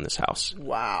total in this house.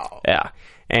 Wow. Yeah.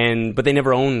 But they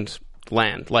never owned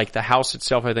land. The house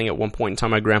itself, I think at one point in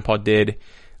time, my grandpa did.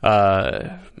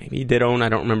 Maybe he did own, I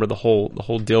don't remember the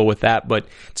whole deal with that, but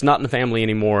it's not in the family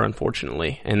anymore,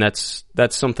 unfortunately. And that's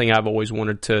something I've always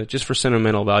wanted to, just for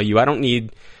sentimental value. I don't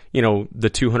need, the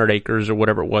 200 acres or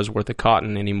whatever it was worth of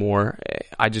cotton anymore.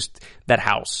 That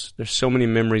house, there's so many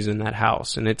memories in that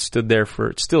house and it's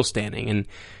still standing. And,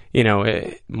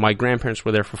 my grandparents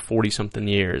were there for 40 something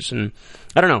years. And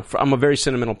I don't know, I'm a very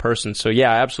sentimental person. So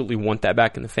yeah, I absolutely want that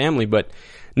back in the family, but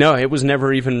no, it was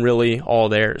never even really all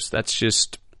theirs. That's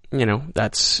just,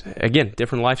 that's, again,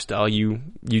 different lifestyle. You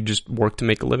just work to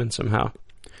make a living somehow.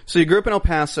 So you grew up in El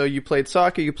Paso, you played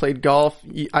soccer, you played golf.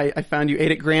 I found you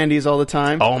ate at Grandy's all the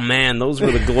time. Oh man, those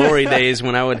were the glory days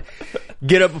when I would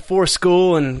get up before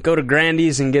school and go to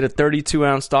Grandy's and get a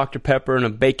 32-ounce Dr. Pepper and a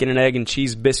bacon and egg and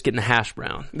cheese biscuit and a hash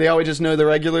brown. They always just know the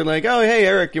regular, oh, hey,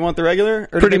 Eric, you want the regular?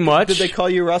 Or Pretty much. Did they call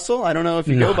you Russell? I don't know if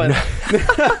you go by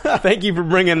that. Thank you for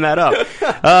bringing that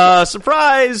up.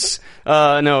 Surprise!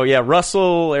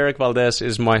 Russell Eric Valdez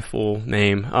is my full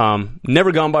name.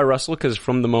 Never gone by Russell because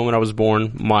from the moment I was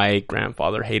born, my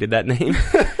grandfather hated that name.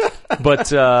 But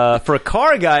for a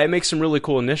car guy, it makes some really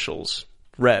cool initials.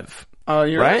 Rev. Oh,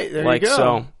 you're right. There you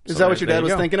go. Is that what your dad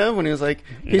was thinking of when he was like,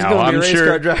 he's going to be a race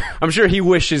car driver? I'm sure he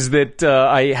wishes that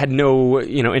I had no,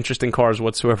 interest in cars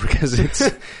whatsoever because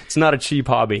it's not a cheap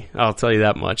hobby. I'll tell you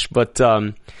that much. But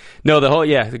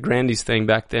the Grandy's thing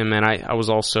back then, man, I was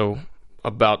also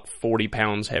about 40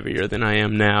 pounds heavier than I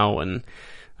am now, and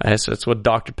That's what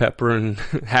Dr. Pepper and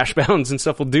hash browns and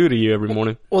stuff will do to you every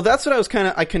morning. Well, that's what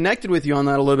I connected with you on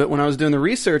that a little bit when I was doing the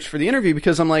research for the interview,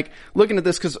 because I'm like looking at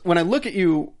this, because when I look at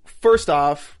you, first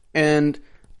off, and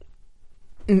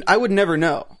I would never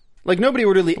know. Like, nobody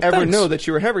would really ever know that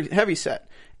you were heavy set.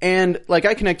 And like,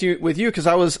 I connect with you because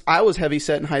I was heavy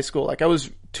set in high school. Like, I was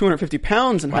 250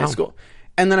 pounds in high school.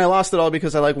 And then I lost it all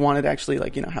because I like wanted to actually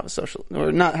like, you know, have a social,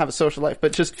 or not have a social life,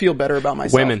 but just feel better about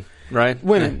myself. Women, right?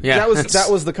 Women. Yeah. That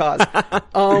was the cause.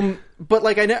 But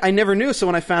like, I never knew. So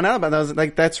when I found out about that, I was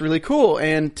like, that's really cool.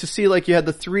 And to see like you had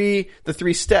the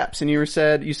three steps, and you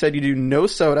said you do no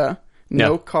soda,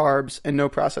 no carbs, and no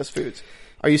processed foods.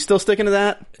 Are you still sticking to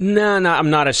that? No, I'm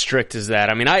not as strict as that.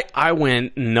 I mean, I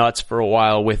went nuts for a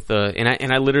while with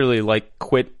and I literally like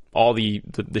quit all the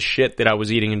shit that I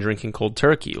was eating and drinking cold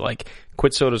turkey. Like,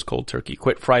 quit sodas cold turkey,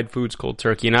 quit fried foods cold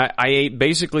turkey. And I ate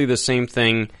basically the same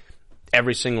thing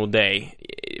every single day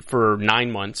for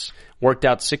 9 months, worked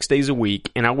out 6 days a week.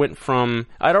 And I went from,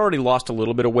 I'd already lost a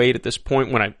little bit of weight at this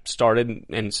point when I started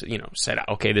and, you know, said,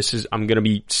 okay, I'm going to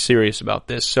be serious about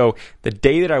this. So the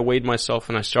day that I weighed myself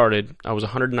and I started, I was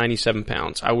 197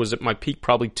 pounds. I was at my peak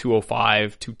probably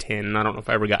 205, 210. I don't know if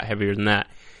I ever got heavier than that.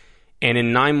 And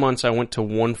in 9 months, I went to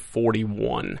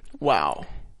 141. Wow.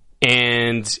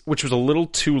 And which was a little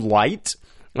too light.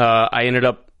 I ended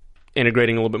up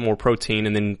integrating a little bit more protein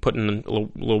and then putting a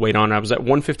little weight on. I was at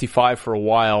 155 for a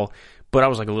while, but I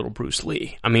was like a little Bruce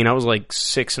Lee. I mean, I was like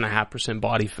 6.5%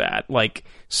 body fat, like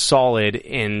solid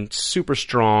and super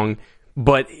strong.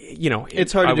 But, you know,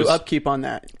 it's hard to do upkeep on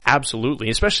that. Absolutely.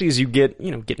 Especially as you get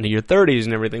into your 30s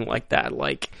and everything like that.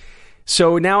 Like,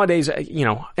 so nowadays, you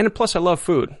know, and plus I love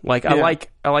food. Like, I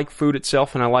like food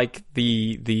itself, and I like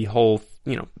the whole,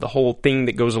 you know, the whole thing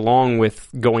that goes along with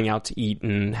going out to eat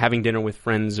and having dinner with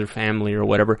friends or family or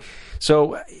whatever.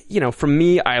 So, you know, for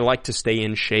me, I like to stay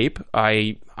in shape.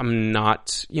 I'm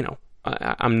not, you know,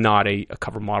 I'm not a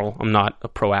cover model. I'm not a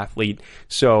pro athlete.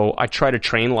 So I try to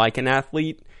train like an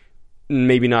athlete,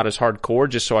 maybe not as hardcore,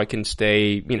 just so I can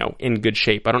stay, you know, in good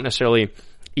shape. I don't necessarily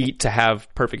eat to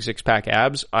have perfect six-pack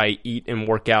abs. I eat and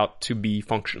work out to be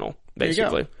functional,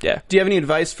 basically. Yeah. Do you have any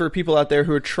advice for people out there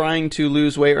who are trying to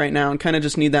lose weight right now and kind of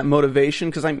just need that motivation?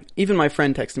 Because even my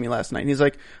friend texted me last night, and he's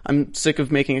like, I'm sick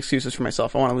of making excuses for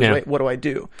myself. I want to lose weight. What do I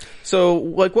do? So,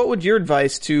 like, what would your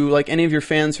advice to, like, any of your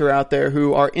fans who are out there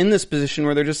who are in this position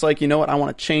where they're just like, you know what, I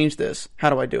want to change this. How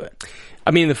do I do it?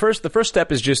 I mean, the first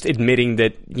step is just admitting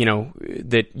that, you know,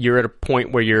 that you're at a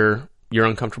point where you're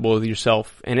uncomfortable with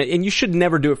yourself, and you should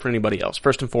never do it for anybody else.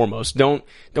 First and foremost, don't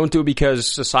do it because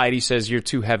society says you're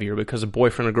too heavy or because a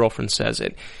boyfriend or girlfriend says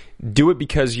it. Do it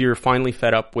because you're finally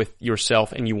fed up with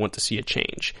yourself and you want to see a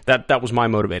change. That was my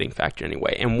motivating factor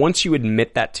anyway. And once you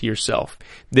admit that to yourself,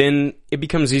 then it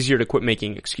becomes easier to quit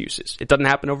making excuses. It doesn't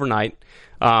happen overnight.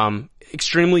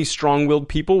 Extremely strong-willed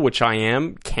people, which I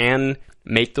am, can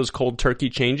make those cold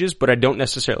turkey changes, but I don't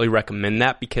necessarily recommend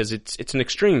that because it's an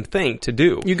extreme thing to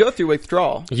do. You go through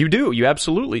withdrawal. You do. You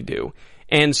absolutely do.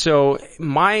 And so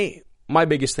my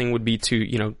biggest thing would be to,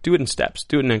 you know, do it in steps,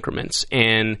 do it in increments.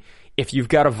 And if you've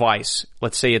got a vice,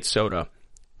 let's say it's soda,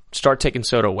 start taking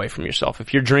soda away from yourself.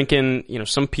 If you're drinking, you know,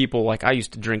 some people, like I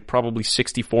used to drink probably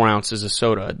 64 ounces of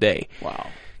soda a day. Wow.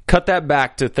 Cut that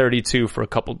back to 32 for a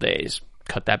couple days.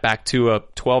 Cut that back to a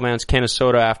 12-ounce can of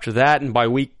soda after that, and by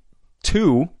week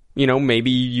 2, you know, maybe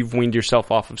you've weaned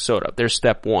yourself off of soda. There's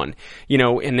step 1, you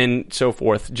know, and then so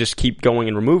forth. Just keep going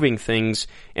and removing things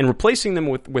and replacing them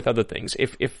with other things.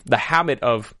 If the habit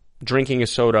of drinking a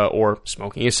soda or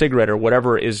smoking a cigarette or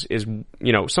whatever is,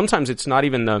 you know, sometimes it's not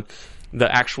even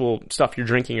the actual stuff you're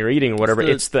drinking or eating or whatever.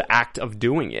 It's the act of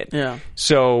doing it. Yeah.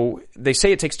 So they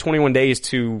say it takes 21 days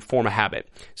to form a habit.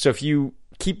 So if you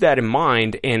keep that in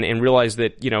mind and realize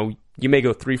that, you know, you may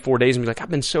go 3-4 days and be like, I've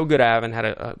been so good, I haven't had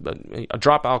a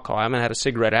drop of alcohol, I haven't had a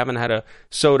cigarette, I haven't had a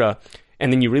soda,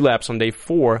 and then you relapse on day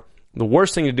 4, the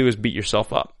worst thing to do is beat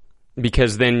yourself up.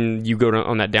 Because then you go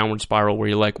on that downward spiral where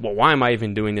you're like, well, why am I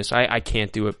even doing this? I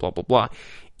can't do it, blah, blah, blah.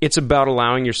 It's about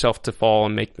allowing yourself to fall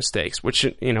and make mistakes, which,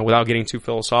 you know, without getting too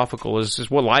philosophical,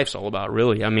 is what life's all about,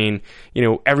 really. I mean, you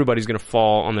know, everybody's going to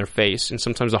fall on their face, and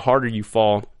sometimes the harder you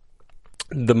fall,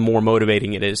 the more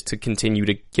motivating it is to continue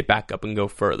to get back up and go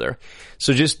further.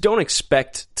 So just don't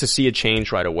expect to see a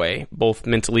change right away, both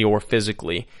mentally or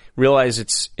physically. Realize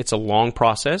it's a long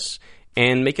process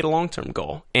and make it a long-term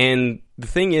goal. And the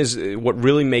thing is, what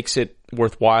really makes it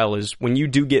worthwhile is when you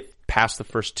do get past the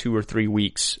first 2 or 3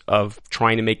 weeks of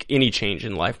trying to make any change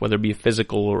in life, whether it be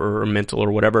physical or mental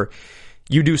or whatever,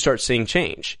 you do start seeing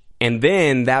change. And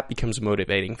then that becomes a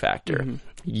motivating factor. Mm-hmm.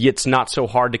 It's not so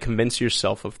hard to convince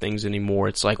yourself of things anymore.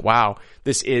 It's like, wow,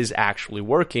 this is actually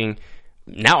working.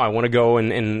 now I want to go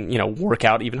and, you know, work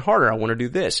out even harder. I want to do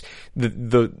this.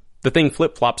 The thing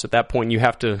flip-flops at that point. You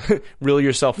have to reel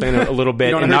yourself in a little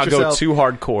bit and not go too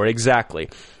hardcore. Exactly.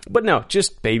 But no,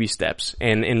 just baby steps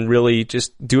and really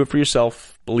just do it for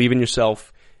yourself, believe in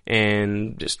yourself,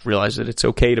 and just realize that it's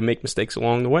okay to make mistakes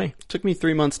along the way. It took me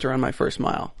 3 months to run my first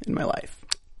mile in my life.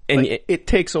 And it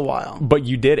takes a while. But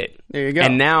you did it. There you go.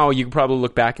 And now you can probably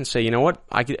look back and say, you know what?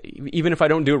 I could, even if I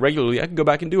don't do it regularly, I can go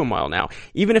back and do a mile now.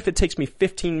 Even if it takes me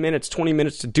 15 minutes, 20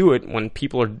 minutes to do it, when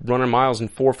people are running miles in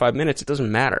 4 or 5 minutes, it doesn't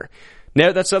matter.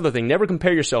 Now, that's the other thing. Never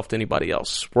compare yourself to anybody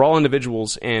else. We're all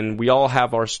individuals, and we all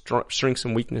have our strengths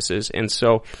and weaknesses. And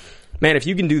so, man, if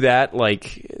you can do that,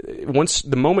 like, once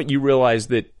the moment you realize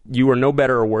that you are no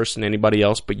better or worse than anybody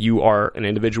else, but you are an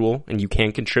individual and you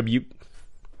can contribute,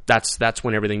 that's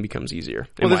when everything becomes easier,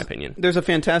 in my opinion. There's a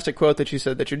fantastic quote that you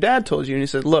said that your dad told you, and he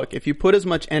said, look, if you put as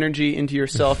much energy into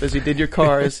yourself as you did your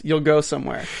cars, you'll go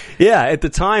somewhere. Yeah, at the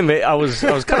time, I was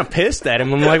kind of pissed at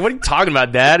him. I'm like, what are you talking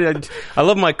about, Dad? I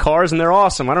love my cars, and they're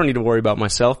awesome. I don't need to worry about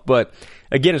myself. But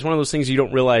again, it's one of those things you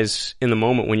don't realize in the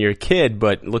moment when you're a kid,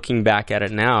 but looking back at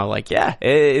it now, like, yeah,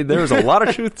 there was a lot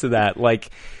of truth to that. Like,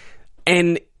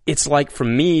 and it's like, for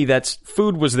me,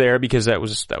 food was there because that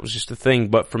was just a thing.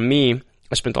 But for me,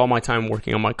 I spent all my time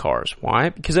working on my cars. Why?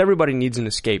 Because everybody needs an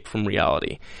escape from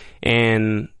reality.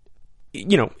 And,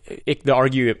 you know,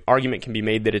 the argument can be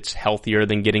made that it's healthier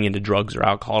than getting into drugs or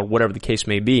alcohol or whatever the case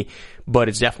may be, but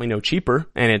it's definitely no cheaper,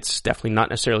 and it's definitely not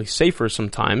necessarily safer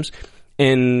sometimes.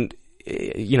 And,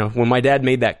 you know, when my dad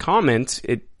made that comment,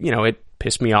 it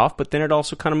pissed me off, but then it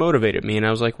also kind of motivated me, and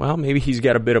I was like, well, maybe he's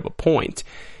got a bit of a point.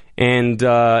 And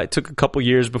it took a couple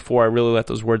years before I really let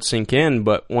those words sink in,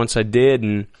 but once I did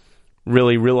and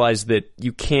really realized that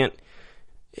you can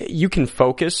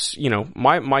focus, you know,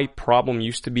 my problem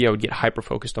used to be I would get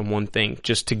hyper-focused on one thing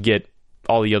just to get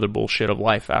all the other bullshit of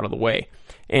life out of the way.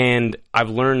 And I've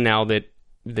learned now that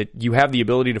you have the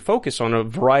ability to focus on a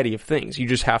variety of things. You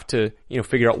just have to, you know,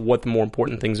 figure out what the more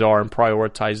important things are and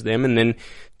prioritize them, and then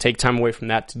take time away from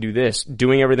that to do this.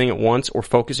 Doing everything at once or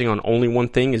focusing on only one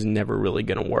thing is never really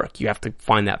going to work. You have to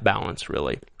find that balance,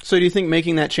 really. So do you think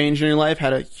making that change in your life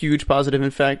had a huge positive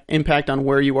impact on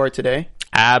where you are today?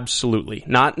 Absolutely.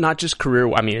 Not just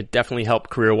career. I mean, it definitely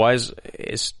helped career-wise.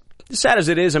 As sad as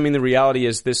it is, I mean, the reality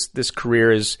is this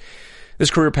career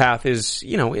path is,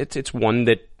 you know, it's one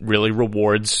that really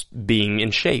rewards being in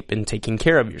shape and taking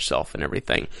care of yourself and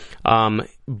everything.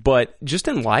 But just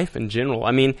in life in general,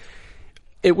 I mean,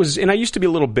 it was, and I used to be a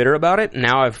little bitter about it.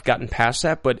 Now I've gotten past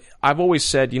that, but I've always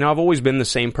said, you know, I've always been the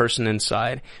same person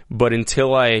inside, but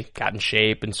until I got in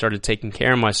shape and started taking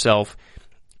care of myself,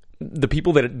 the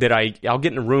people that I'll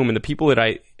get in a room, and the people that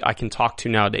I can talk to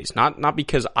nowadays, not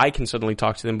because I can suddenly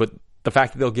talk to them, but the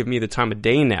fact that they'll give me the time of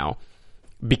day now,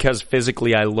 because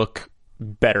physically I look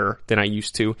better than I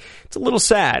used to. It's a little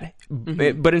sad.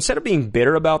 Mm-hmm. But instead of being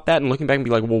bitter about that and looking back and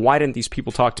be like, well, why didn't these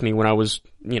people talk to me when I was,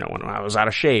 you know, when I was out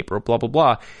of shape or blah, blah,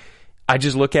 blah, I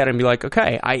just look at it and be like,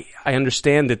 okay, I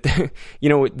understand that, you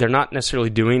know, they're not necessarily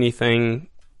doing anything,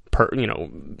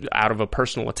 out of a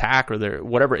personal attack or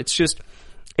whatever. It's just,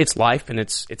 it's life, and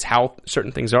it's how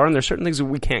certain things are, and there's certain things that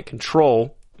we can't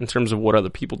control in terms of what other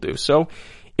people do. So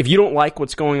if you don't like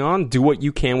what's going on, do what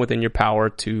you can within your power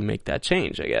to make that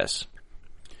change, I guess.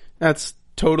 That's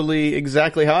totally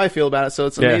exactly how I feel about it. So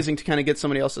it's amazing to kind of get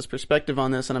somebody else's perspective on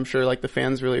this, and I'm sure like the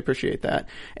fans really appreciate that.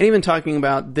 And even talking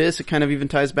about this, it kind of even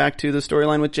ties back to the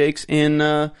storyline with Jakes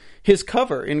in his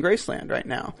cover in Graceland right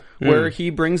now, where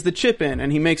he brings the chip in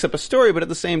and he makes up a story, but at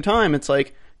the same time, it's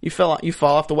like you fall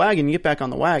off the wagon, you get back on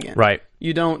the wagon. Right.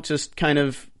 You don't just kind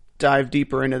of dive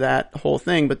deeper into that whole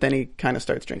thing, but then he kind of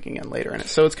starts drinking in later in it.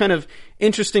 So it's kind of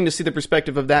interesting to see the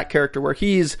perspective of that character where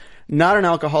he's not an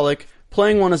alcoholic,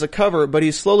 playing one as a cover, but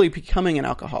he's slowly becoming an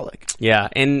alcoholic. Yeah,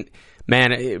 and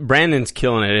man, Brandon's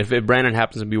killing it. If Brandon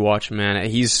happens to be watching, man,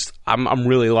 I'm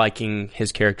really liking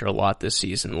his character a lot this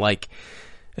season. Like,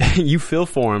 you feel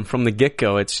for him from the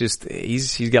get-go. It's just,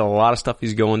 he's got a lot of stuff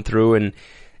he's going through, and,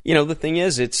 you know, the thing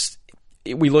is,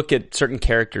 we look at certain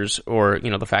characters, or, you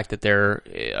know, the fact that they're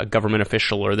a government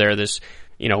official or they're this,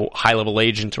 you know, high-level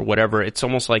agent or whatever. It's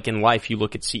almost like in life, you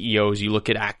look at CEOs, you look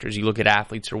at actors, you look at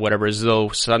athletes or whatever, as though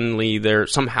suddenly they're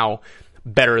somehow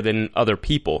better than other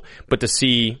people. But to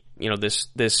see, you know,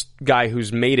 this guy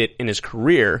who's made it in his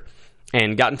career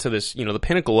and gotten to this, you know, the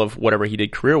pinnacle of whatever he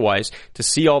did career-wise, to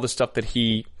see all the stuff that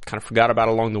he kind of forgot about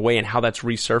along the way and how that's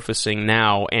resurfacing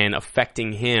now and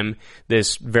affecting him,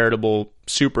 this veritable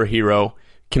superhero,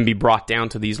 can be brought down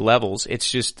to these levels. It's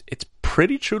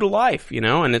pretty true to life,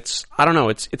 and it's, I don't know,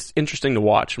 it's interesting to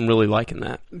watch. I'm really liking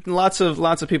that. Lots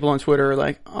of people on Twitter are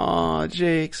like, "Oh,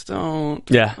 Jakes, don't."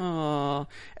 Yeah. Oh.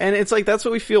 And it's like, that's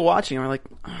what we feel watching. We're like,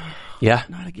 oh, yeah,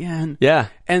 not again. Yeah.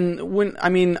 And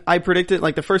I predicted,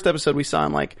 like, the first episode we saw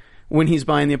him, like, when he's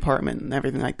buying the apartment and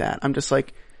everything like that, I'm just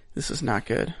like, this is not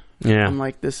good. Yeah. I'm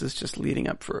like, this is just leading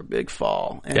up for a big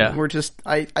fall. And we're just,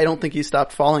 I don't think he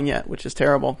stopped falling yet, which is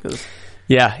terrible.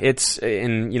 Yeah,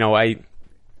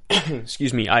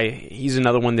 excuse me, he's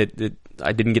another one that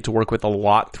I didn't get to work with a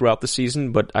lot throughout the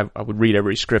season, but I would read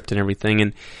every script and everything,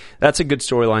 and that's a good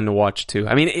storyline to watch too.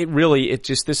 I mean, it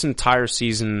just, this entire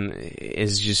season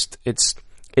is just, it's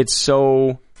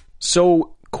so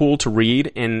cool to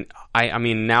read, and I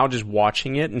mean, now just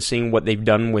watching it and seeing what they've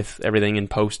done with everything in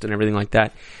post and everything like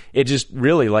that, it just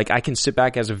really, like, I can sit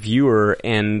back as a viewer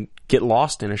and get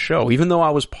lost in a show, even though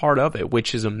I was part of it,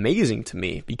 which is amazing to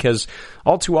me, because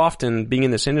all too often, being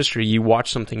in this industry, you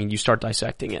watch something and you start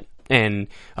dissecting it, and,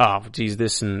 oh, geez,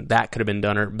 this and that could have been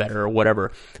done or better or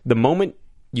whatever. The moment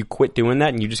you quit doing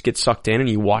that and you just get sucked in and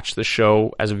you watch the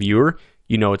show as a viewer,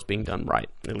 you know it's being done right,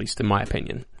 at least in my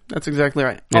opinion. That's exactly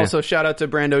right. Yeah. Also, shout out to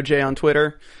Brando J on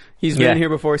Twitter. He's been here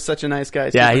before. Such a nice guy.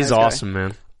 Yeah, he's awesome,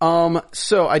 man.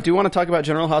 So I do want to talk about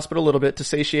General Hospital a little bit to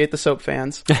satiate the soap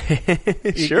fans.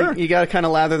 Sure. You got to kind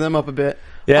of lather them up a bit.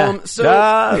 Yeah. That's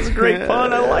a great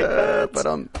pun. I like that. But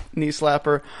knee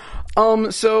slapper.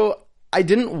 So I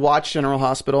didn't watch General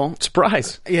Hospital.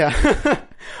 Surprise. Yeah.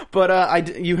 But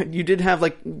you did have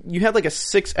you had like a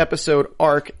 6-episode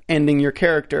arc ending your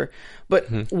character. But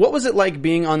what was it like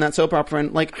being on that soap opera?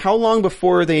 And like, how long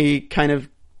before they kind of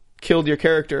killed your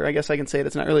character? I guess I can say it.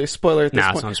 It's not really a spoiler at this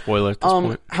point. It's not a spoiler at this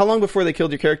point. How long before they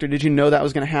killed your character did you know that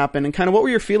was going to happen? And kind of what were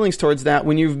your feelings towards that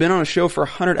when you've been on a show for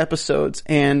 100 episodes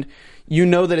and you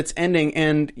know that it's ending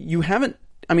and you haven't,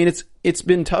 I mean, it's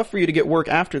been tough for you to get work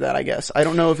after that, I guess. I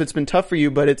don't know if it's been tough for you,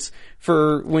 but it's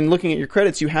for when looking at your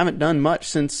credits, you haven't done much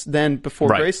since then before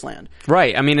Graceland.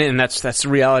 Right. I mean, and that's the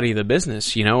reality of the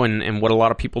business, and what a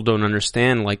lot of people don't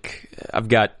understand. Like, I've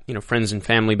got, friends and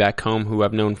family back home who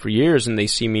I've known for years, and they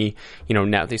see me,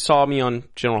 now they saw me on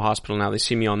General Hospital, now they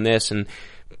see me on this, and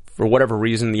for whatever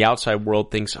reason, the outside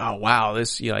world thinks, oh wow,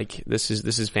 this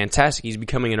is fantastic. He's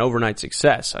becoming an overnight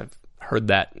success. I've heard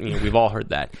that. We've all heard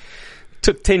that.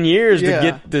 Took 10 years to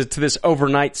get to this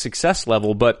overnight success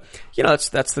level, but that's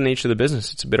the nature of the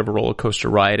business. It's a bit of a roller coaster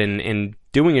ride, and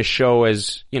doing a show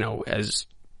as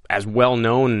well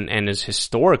known and as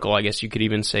historical, I guess you could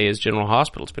even say, as General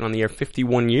Hospital. It's been on the air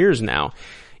 51 years now.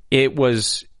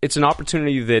 It's an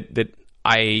opportunity that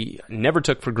I never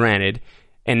took for granted.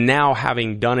 And now,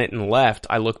 having done it and left,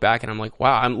 I look back and I'm like,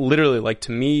 wow, I'm literally, like,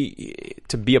 to me,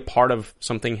 to be a part of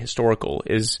something historical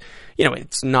is,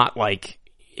 it's not like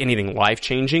anything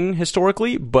life-changing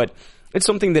historically, but it's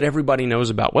something that everybody knows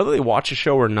about. Whether they watch a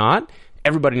show or not,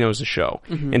 everybody knows the show.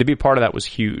 Mm-hmm. And to be a part of that was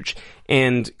huge.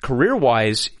 And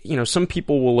career-wise, some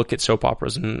people will look at soap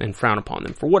operas and frown upon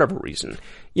them for whatever reason.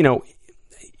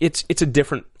 It's a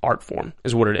different art form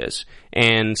is what it is.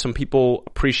 And some people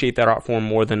appreciate that art form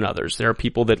more than others. There are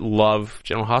people that love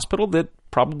General Hospital that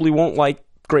probably won't like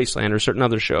Graceland or certain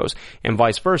other shows, and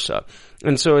vice versa.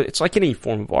 And so it's like any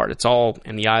form of art. It's all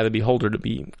in the eye of the beholder, to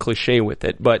be cliche with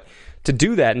it. But to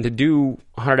do that and to do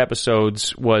 100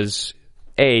 episodes was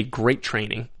great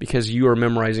training, because you are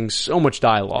memorizing so much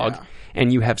dialogue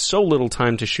and you have so little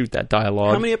time to shoot that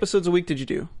dialogue. How many episodes a week did you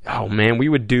do? Oh man, we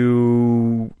would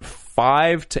do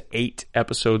 5 to 8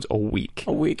 episodes a week.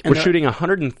 We're shooting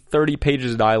 130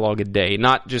 pages of dialogue a day.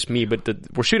 Not just me, but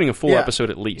we're shooting a full episode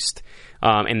at least,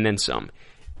 and then some.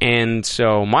 And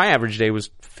so my average day was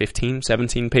 15,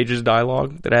 17 pages of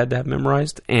dialogue that I had to have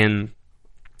memorized. And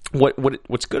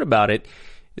what's good about it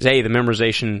is, the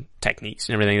memorization techniques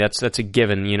and everything, that's a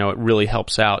given, it really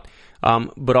helps out.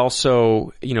 But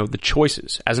also, the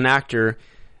choices. As an actor,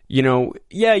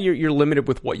 you're limited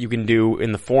with what you can do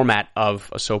in the format of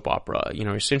a soap opera.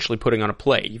 You're essentially putting on a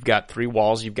play. You've got 3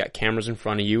 walls, you've got cameras in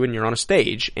front of you, and you're on a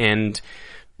stage. And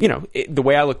the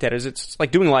way I looked at it is it's like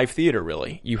doing live theater,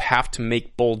 really. You have to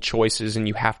make bold choices and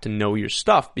you have to know your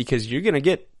stuff, because you're going to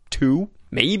get 2,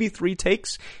 maybe 3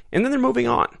 takes, and then they're moving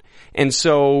on. And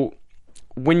so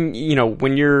when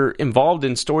you're involved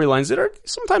in storylines that are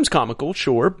sometimes comical,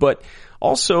 sure, but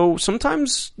also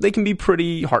sometimes they can be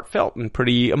pretty heartfelt and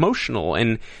pretty emotional.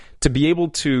 And to be able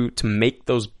to make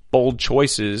those bold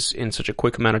choices in such a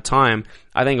quick amount of time,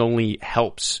 I think only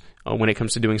helps when it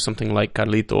comes to doing something like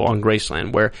Carlito on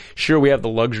Graceland, where sure, we have the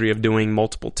luxury of doing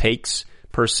multiple takes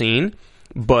per scene,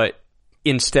 but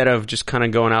instead of just kind of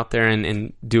going out there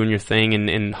and doing your thing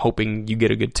and hoping you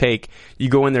get a good take, you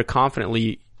go in there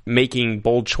confidently making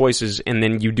bold choices, and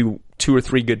then you do 2 or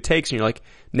 3 good takes, and you're like,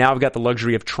 now I've got the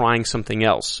luxury of trying something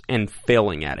else and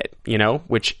failing at it,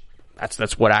 which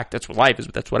that's what life is,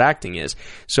 but that's what acting is.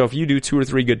 So if you do 2 or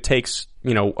 3 good takes,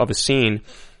 of a scene,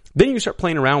 then you start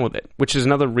playing around with it, which is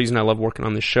another reason I love working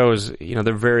on this show is,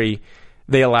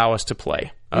 they allow us to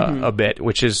play a bit,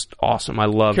 which is awesome. I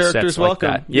love characters sets like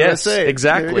welcome. that. Yes, USA.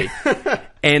 exactly.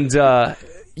 And,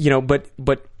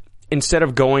 but instead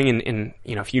of going and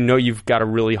if you've got a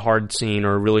really hard scene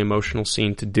or a really emotional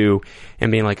scene to do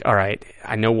and being like, all right,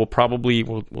 I know we'll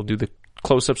do the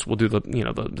close-ups, we'll do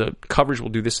the coverage, we'll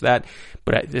do this, that,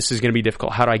 but this is going to be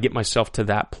difficult. How do I get myself to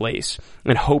that place?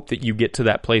 And hope that you get to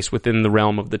that place within the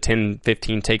realm of the 10,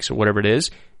 15 takes or whatever it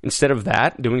is. Instead of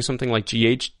that, doing something like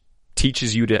GH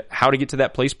teaches you how to get to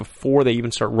that place before they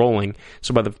even start rolling.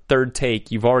 So by the 3rd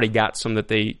take, you've already got some that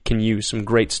they can use, some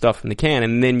great stuff in the can,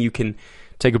 and then you can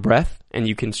take a breath and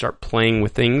you can start playing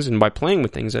with things. And by playing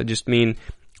with things, I just mean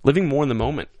living more in the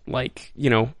moment. Like,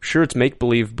 sure, it's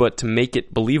make-believe, but to make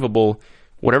it believable,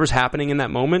 whatever's happening in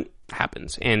that moment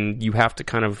happens, and you have to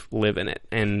kind of live in it.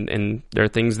 And there are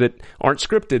things that aren't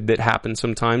scripted that happen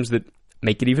sometimes that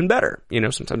make it even better.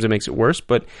 Sometimes it makes it worse,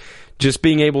 but just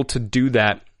being able to do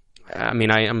that, I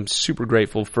mean, I am super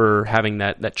grateful for having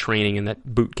that training and that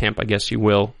boot camp, I guess you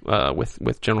will,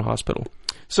 with General Hospital.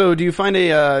 So do you find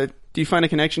a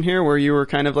connection here where you were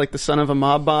kind of like the son of a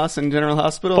mob boss in General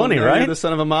Hospital? Funny, right? You're the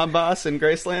son of a mob boss in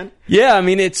Graceland? Yeah, I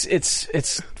mean,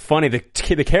 it's funny. The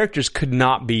characters could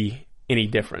not be any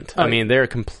different. I mean, they're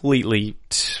completely,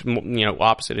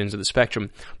 opposite ends of the spectrum,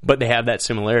 but they have that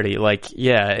similarity. Like,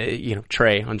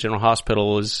 Trey on General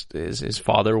Hospital his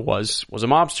father was a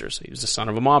mobster, so he was the son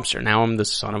of a mobster. Now I'm the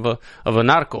son of a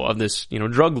narco, of this,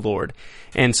 drug lord.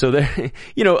 And so there,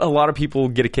 a lot of people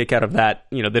get a kick out of that,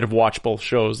 that have watched both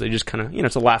shows. They just kind of,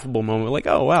 it's a laughable moment, like,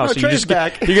 oh wow, so Trey's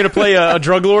back. You're going to play a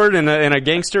drug lord and a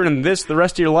gangster and this the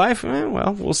rest of your life?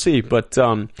 Well, we'll see. But,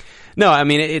 no, I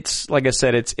mean, it's like I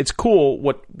said, it's cool.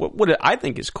 What I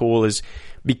think is cool is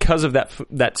because of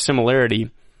that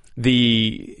similarity,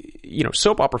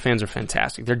 soap opera fans are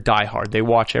fantastic. They're diehard. They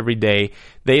watch every day.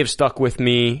 They have stuck with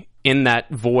me in that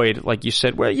void, like you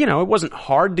said, where, it wasn't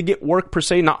hard to get work per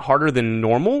se, not harder than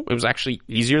normal. It was actually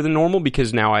easier than normal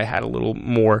because now I had a little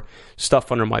more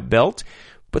stuff under my belt.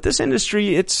 But this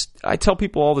industry, I tell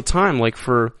people all the time, like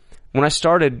when I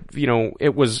started,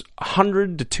 it was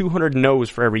 100 to 200 no's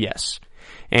for every yes.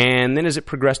 And then as it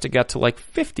progressed, it got to like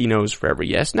 50 no's for every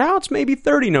yes. Now it's maybe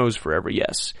 30 no's for every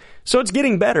yes. So it's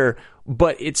getting better,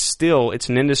 but it's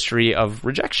an industry of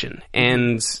rejection.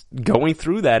 And going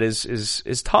through that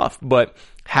is tough. But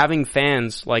having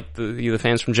fans like the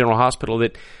fans from General Hospital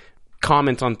that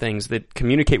comment on things, that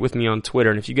communicate with me on Twitter,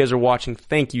 and if you guys are watching,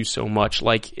 thank you so much.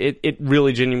 Like, it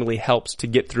really genuinely helps to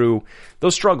get through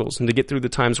those struggles and to get through the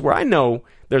times where I know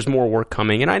there's more work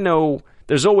coming, and I know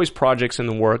there's always projects in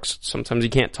the works. Sometimes you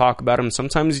can't talk about them.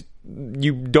 Sometimes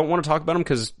you don't want to talk about them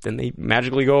because then they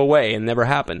magically go away and never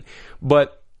happen.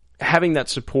 But having that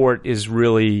support is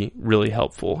really, really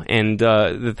helpful. And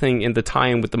the thing, and the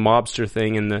tie-in with the mobster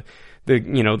thing and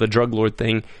the drug lord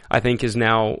thing, I think is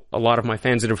now a lot of my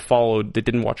fans that have followed, that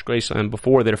didn't watch Graceland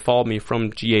before, that have followed me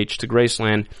from GH to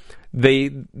Graceland,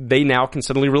 they now can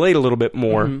suddenly relate a little bit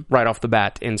more right off the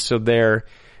bat. And so they're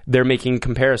making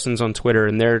comparisons on Twitter,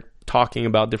 and they're talking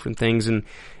about different things. And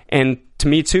to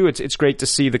me too, it's great to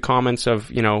see the comments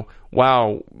of,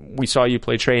 wow, we saw you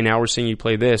play Trey, now we're seeing you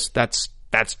play this. That's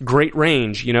great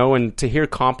range, and to hear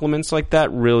compliments like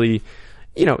that really,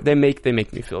 they make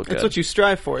me feel good. That's what you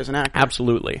strive for as an actor.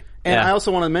 Absolutely. And I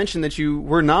also want to mention that you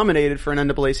were nominated for an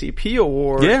NAACP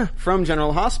award from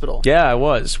General Hospital. Yeah, I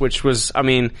was, which was, I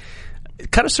mean,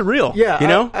 kind of surreal.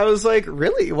 Yeah, I was like,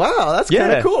 really? Wow, that's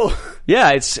kind of cool.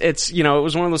 Yeah, it's it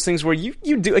was one of those things where you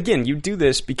do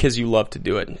this because you love to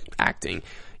do it, acting.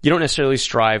 You don't necessarily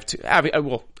strive to, I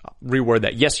will reword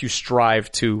that. Yes, you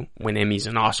strive to win Emmys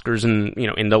and Oscars and,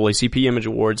 NAACP Image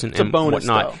Awards and, it's a bonus,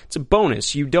 whatnot. Though. It's a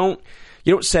bonus. You don't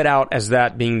set out as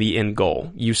that being the end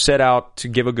goal. You set out to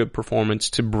give a good performance,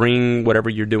 to bring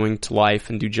whatever you're doing to life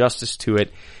and do justice to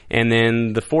it. And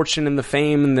then the fortune and the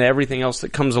fame and everything else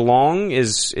that comes along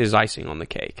is icing on the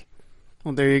cake.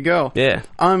 Well, there you go. Yeah.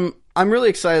 I'm really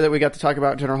excited that we got to talk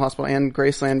about General Hospital and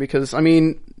Graceland because, I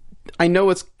mean, I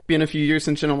know it's been a few years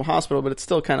since General Hospital, but it's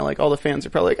still kind of like all the fans are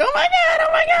probably like, oh my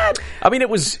God. I mean, it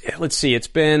was, let's see,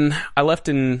 I left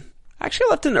in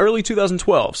early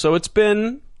 2012. So it's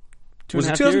been, was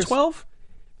it 2012?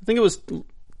 I think it was.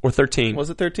 Or 13. Was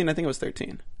it 13? I think it was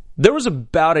 13. There was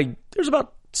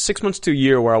about 6 months to a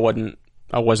year where I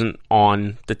wasn't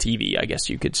on the TV, I guess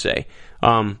you could say.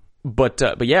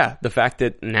 But yeah, the fact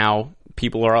that now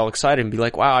people are all excited and be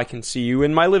like, wow, I can see you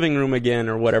in my living room again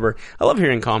or whatever. I love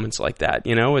hearing comments like that.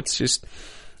 It's just,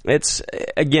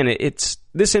 it's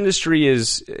this industry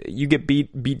is, you get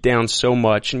beat down so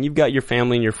much, and you've got your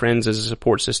family and your friends as a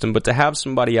support system, but to have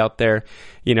somebody out there,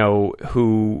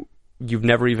 who you've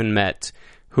never even met,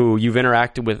 who you've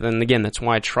interacted with, and again, that's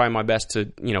why I try my best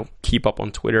to, keep up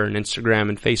on Twitter and Instagram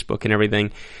and Facebook and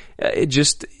everything.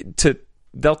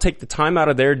 They'll take the time out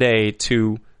of their day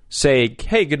to say,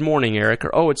 hey, good morning, Eric,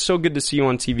 or, oh, it's so good to see you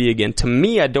on TV again. To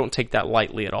me, I don't take that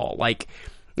lightly at all. Like,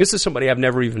 this is somebody I've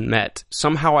never even met.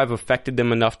 Somehow I've affected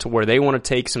them enough to where they want to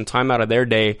take some time out of their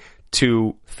day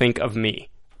to think of me.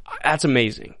 That's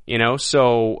amazing,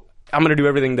 So I'm going to do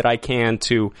everything that I can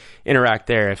to interact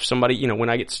there. If somebody, when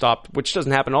I get stopped, which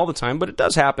doesn't happen all the time, but it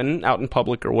does happen out in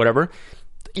public or whatever,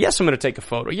 yes, I'm going to take a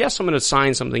photo. Yes, I'm going to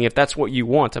sign something if that's what you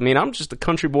want. I mean, I'm just a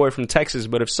country boy from Texas,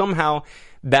 but if somehow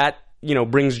that,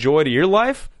 brings joy to your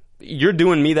life, you're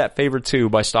doing me that favor too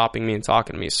by stopping me and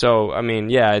talking to me. So, I mean,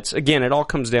 yeah, it all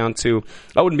comes down to,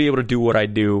 I wouldn't be able to do what I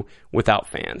do without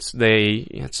fans.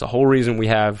 It's the whole reason we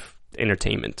have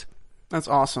entertainment. That's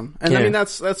awesome. And I mean,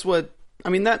 that's what,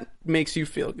 that makes you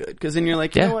feel good. Because then you're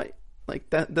like, you know what? Like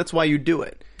that's why you do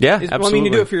it. Yeah, absolutely. Well, I mean,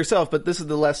 you do it for yourself, but this is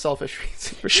the less selfish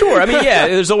reason. Sure. I mean, yeah,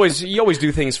 you always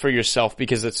do things for yourself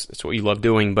because that's what you love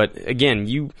doing. But again,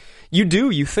 you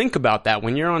think about that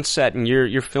when you're on set and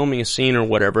you're filming a scene or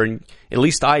whatever. And at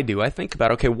least I do. I think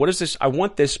about, okay, what is this? I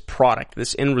want this product,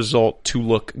 this end result to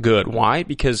look good. Why?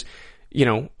 Because,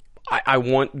 I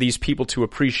want these people to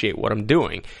appreciate what I'm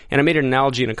doing. And I made an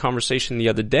analogy in a conversation the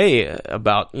other day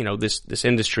about, this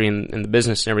industry and the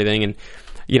business and everything. And,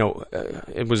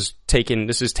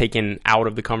 this is taken out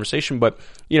of the conversation, but,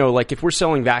 like if we're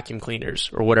selling vacuum cleaners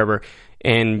or whatever,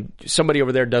 and somebody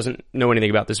over there doesn't know anything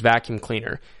about this vacuum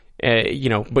cleaner,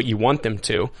 but you want them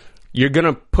to, you're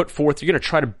going to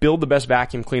try to build the best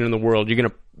vacuum cleaner in the world. You're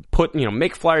going to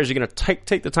make flyers. You're going to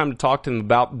take the time to talk to them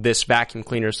about this vacuum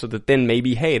cleaner so that then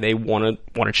maybe, hey, they want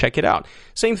to check it out.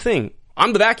 Same thing.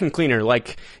 I'm the vacuum cleaner.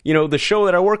 Like, the show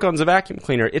that I work on is a vacuum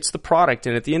cleaner. It's the product.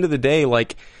 And at the end of the day,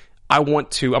 like,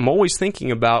 I'm always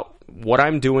thinking about what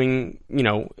I'm doing,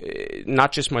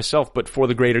 not just myself, but for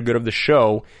the greater good of the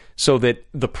show, so that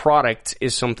the product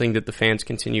is something that the fans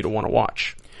continue to want to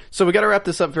watch. So we got to wrap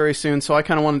this up very soon. So I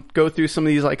kind of want to go through some of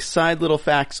these like side little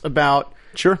facts about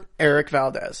Eric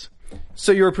Valdez.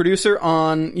 So you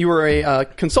were a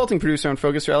consulting producer on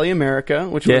Focus Rally America,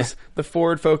 which was the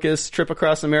Ford Focus Trip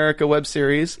Across America web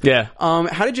series. Yeah.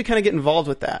 How did you kind of get involved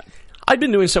with that? I'd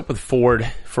been doing stuff with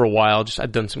Ford for a while.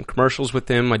 I'd done some commercials with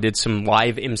them. I did some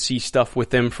live MC stuff with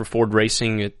them for Ford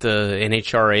Racing at the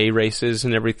NHRA races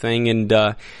and everything. And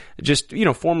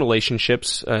form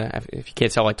relationships. If you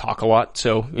can't tell, I talk a lot.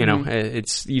 So,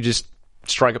 you just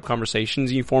strike up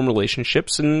conversations, you form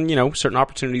relationships, and, certain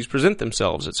opportunities present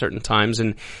themselves at certain times.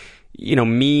 And,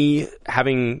 me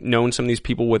having known some of these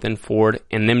people within Ford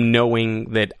and them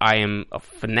knowing that I am a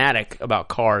fanatic about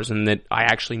cars and that I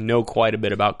actually know quite a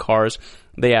bit about cars,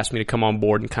 they asked me to come on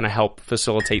board and kind of help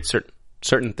facilitate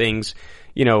certain things,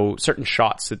 certain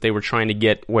shots that they were trying to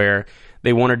get where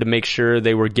they wanted to make sure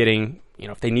they were getting,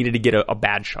 if they needed to get a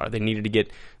bad shot, they needed to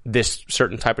get this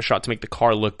certain type of shot to make the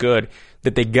car look good,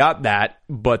 that they got that,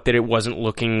 but that it wasn't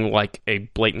looking like a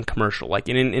blatant commercial. Like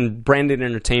in branded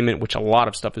entertainment, which a lot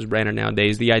of stuff is branded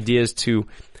nowadays, the idea is to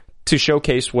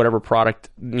showcase whatever product,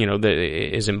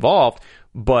 that is involved,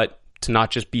 but to not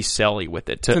just be silly with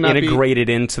it, to integrate it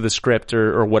into the script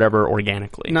or whatever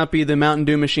organically. Not be the Mountain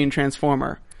Dew machine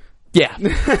transformer. Yeah.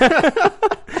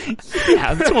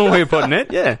 Yeah, that's one way of putting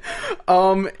it. Yeah.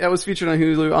 That was featured on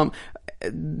Hulu.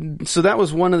 So that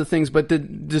was one of the things, but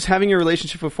does having your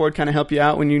relationship with Ford kind of help you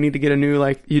out when you need to get a new,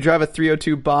 like, you drive a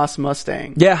 302 Boss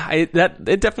Mustang? Yeah, it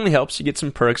definitely helps. You get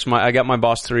some perks. I got my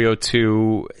Boss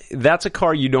 302. That's a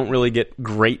car you don't really get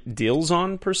great deals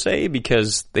on, per se,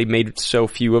 because they made so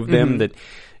few of them that,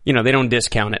 they don't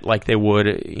discount it like they would,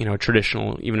 a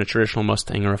traditional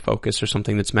Mustang or a Focus or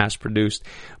something that's mass produced.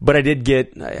 But I did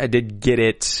get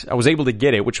it. I was able to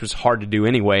get it, which was hard to do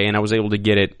anyway, and I was able to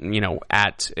get it,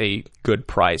 at a good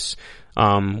price.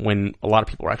 When a lot of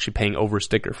people are actually paying over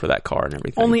sticker for that car and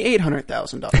everything. Only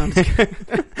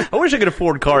 $800,000. I wish I could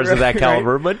afford cars of that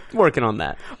caliber, but working on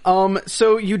that.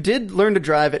 So you did learn to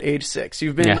drive at age 6.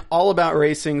 You've been all about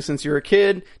racing since you were a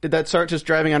kid. Did that start just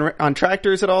driving on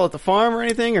tractors at all at the farm or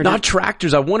anything? Or not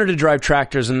tractors. I wanted to drive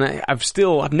tractors, and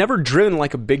I've never driven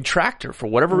like a big tractor for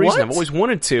whatever reason. I've always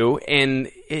wanted to,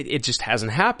 and it just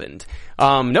hasn't happened.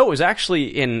 No, it was actually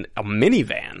in a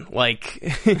minivan. Like,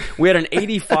 we had an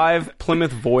 85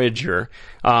 Plymouth Voyager.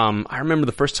 I remember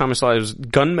the first time I saw it, it was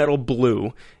gunmetal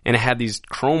blue, and it had these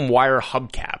chrome wire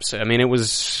hubcaps. I mean, it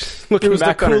was, looking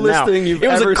back on it now, it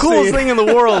was the coolest thing in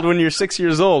the world when you're 6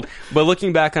 years old. But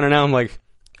looking back on it now, I'm like,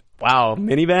 wow,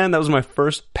 minivan, that was my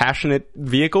first passionate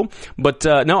vehicle. But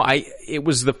no, it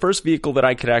was the first vehicle that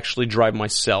I could actually drive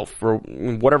myself. For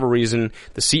whatever reason,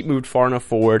 the seat moved far enough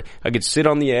forward, I could sit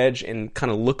on the edge and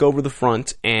kind of look over the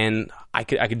front, and I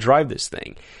could drive this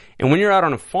thing. And when you're out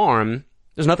on a farm,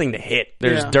 there's nothing to hit.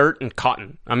 There's dirt and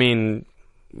cotton. I mean,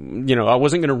 you know, I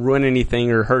wasn't going to ruin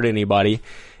anything or hurt anybody.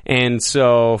 And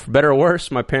so, for better or worse,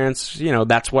 my parents, you know,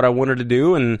 that's what I wanted to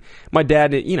do. And my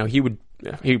dad, you know, he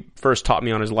first taught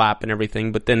me on his lap and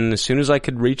everything, but then as soon as I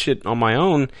could reach it on my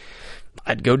own,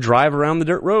 I'd go drive around the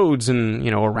dirt roads and,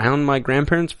 you know, around my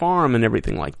grandparents' farm and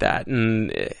everything like that.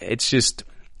 And it's just,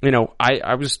 you know,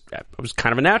 I was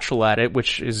kind of a natural at it,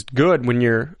 which is good when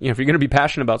you're, you know, if you're going to be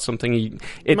passionate about something,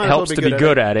 it helps to be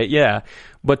good at it. Yeah.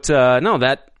 But, no,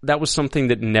 that was something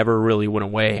that never really went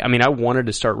away. I mean, I wanted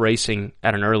to start racing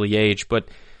at an early age, but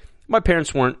my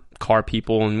parents weren't car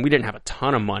people, and we didn't have a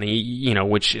ton of money, you know,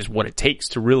 which is what it takes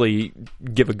to really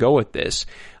give a go at this.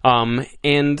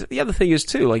 And the other thing is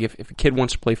too, like if a kid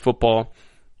wants to play football,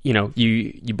 you know,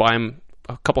 you buy them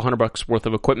a couple $100 worth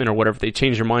of equipment or whatever. If they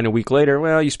change their mind a week later,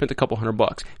 well, you spent a couple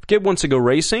 $100. If a kid wants to go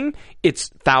racing, it's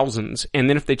thousands. And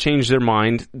then if they change their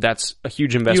mind, that's a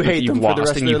huge investment that you've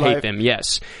lost, and you hate them.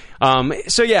 Yes.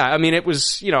 So yeah, I mean, it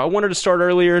was, you know, I wanted to start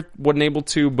earlier, wasn't able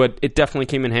to, but it definitely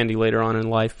came in handy later on in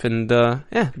life. And,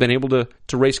 been able to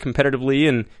race competitively,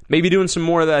 and maybe doing some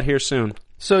more of that here soon.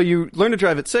 So you learned to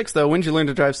drive at 6, though. When did you learn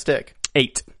to drive stick?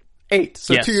 8.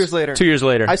 So yes. 2 years later. 2 years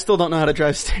later. I still don't know how to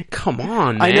drive stick. Come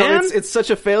on, man. I know, it's such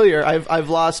a failure. I've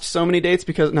lost so many dates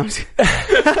because... No.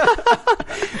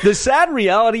 The sad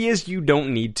reality is you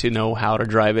don't need to know how to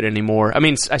drive it anymore. I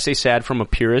mean, I say sad from a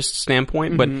purist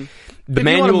standpoint, but the manual... If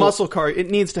you want a muscle car,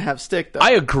 it needs to have stick, though.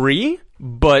 I agree,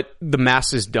 but the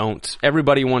masses don't.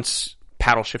 Everybody wants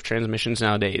paddle shift transmissions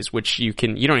nowadays, which you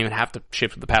don't even have to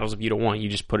shift with the paddles if you don't want. You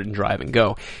just put it in drive and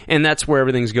go. And that's where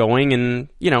everything's going. And,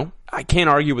 you know, I can't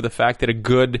argue with the fact that a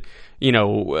good, you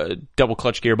know, double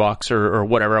clutch gearbox or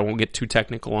whatever, I won't get too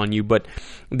technical on you, but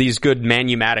these good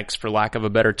manumatics, for lack of a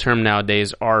better term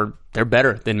nowadays, they're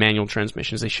better than manual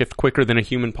transmissions. They shift quicker than a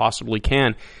human possibly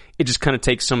can. It just kind of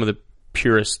takes some of the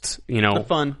purest, you know,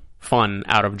 fun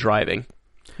out of driving.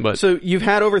 But so you've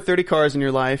had over 30 cars in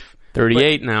your life.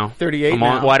 38 now. 38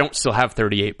 now. Well, I don't still have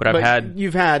 38, but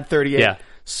you've had 38. Yeah.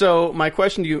 So my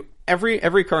question to you,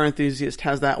 every car enthusiast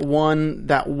has that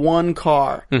one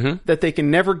car that they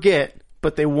can never get,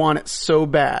 but they want it so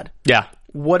bad. Yeah.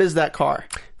 What is that car?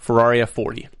 Ferrari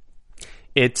F40.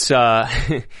 It's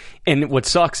and what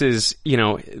sucks is, you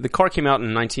know, the car came out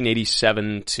in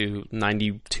 1987 to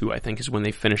 92, I think, is when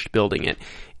they finished building it.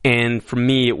 And for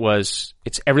me,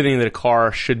 it's everything that a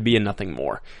car should be and nothing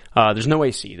more. There's no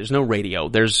AC, there's no radio,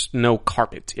 there's no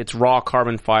carpet. It's raw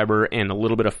carbon fiber and a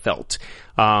little bit of felt.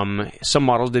 Some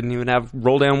models didn't even have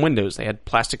roll-down windows. They had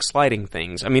plastic sliding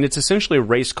things. I mean, it's essentially a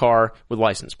race car with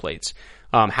license plates.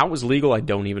 How it was legal, I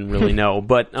don't even really know.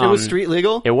 But it was street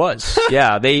legal? It was.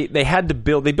 Yeah, they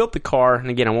built the car, and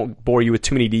again, I won't bore you with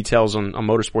too many details on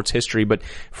motorsports history, but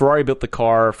Ferrari built the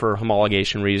car for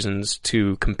homologation reasons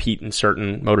to compete in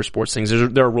certain motorsports things.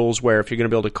 There are rules where if you're going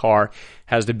to build a car, it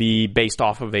has to be based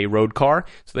off of a road car,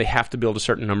 so they have to build a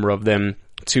certain number of them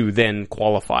to then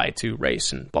qualify to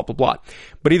race and blah, blah, blah.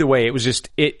 But either way, it was just,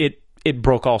 it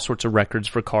broke all sorts of records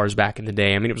for cars back in the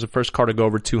day. I mean, it was the first car to go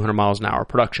over 200 miles an hour,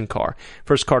 production car.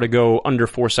 First car to go under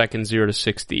 4 seconds, 0 to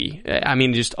 60. I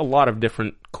mean, just a lot of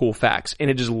different cool facts, and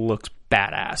it just looks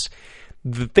badass.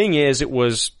 The thing is, it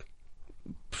was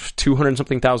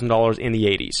 $200-something thousand in the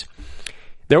 80s.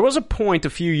 There was a point a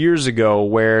few years ago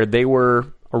where they were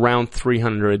around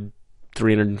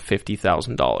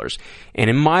 $350,000. And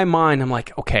in my mind, I'm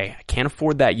like, okay, I can't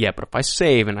afford that yet, but if I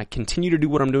save and I continue to do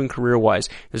what I'm doing career-wise,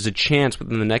 there's a chance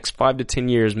within the next 5 to 10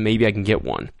 years, maybe I can get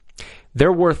one.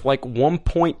 They're worth like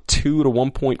 1.2 to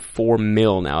 1.4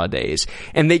 mil nowadays.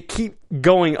 And they keep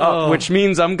going up, which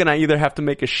means I'm going to either have to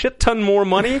make a shit ton more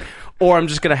money or I'm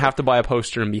just going to have to buy a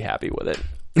poster and be happy with it.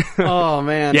 Oh,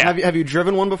 man. Yeah. Have you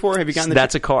driven one before? Have you gotten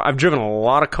That's a car. I've driven a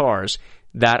lot of cars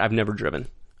that I've never driven.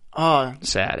 Oh,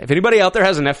 sad. If anybody out there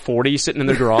has an F40 sitting in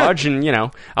their garage, and you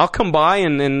know, I'll come by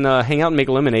and hang out and make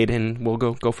lemonade, and we'll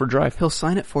go for a drive. He'll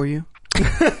sign it for you.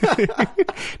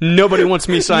 Nobody wants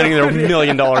me signing their $1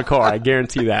 million car. I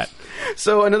guarantee that.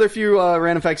 So another few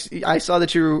random facts. I saw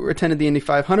that you attended the Indy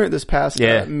 500 this past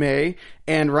May,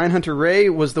 and Ryan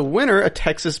Hunter-Reay was the winner, a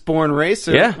Texas-born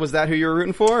racer. Yeah. Was that who you were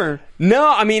rooting for? Or? No,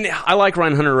 I mean, I like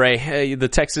Ryan Hunter-Reay. The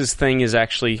Texas thing is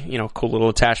actually, a cool little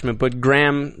attachment, but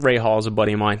Graham Rahal is a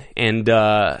buddy of mine, and,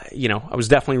 I was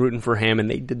definitely rooting for him, and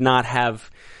they did not have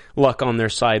luck on their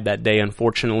side that day,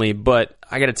 unfortunately, but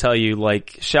I gotta tell you,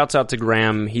 shouts out to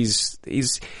Graham. He's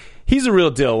a real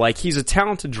deal. He's a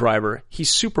talented driver. He's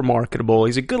super marketable.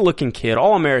 He's a good-looking kid,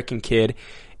 all-American kid.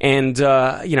 And,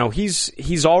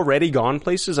 he's already gone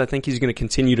places. I think he's going to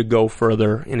continue to go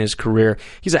further in his career.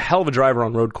 He's a hell of a driver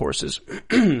on road courses.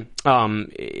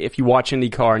 If you watch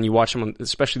IndyCar and you watch him on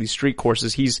especially these street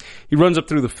courses, he runs up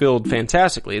through the field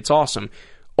fantastically. It's awesome.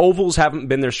 Ovals haven't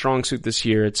been their strong suit this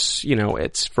year.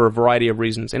 It's for a variety of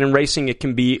reasons. And in racing, it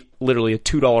can be literally a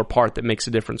 $2 part that makes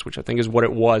a difference, which I think is what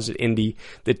it was at Indy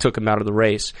that took him out of the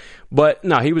race. But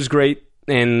no, he was great.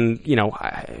 And,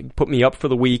 put me up for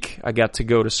the week. I got to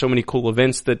go to so many cool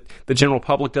events that the general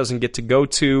public doesn't get to go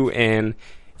to. And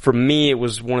for me, it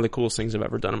was one of the coolest things I've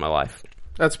ever done in my life.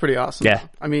 That's pretty awesome. Yeah.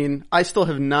 I mean, I still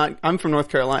have not... I'm from North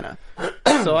Carolina.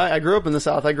 So I grew up in the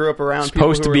South. I grew up around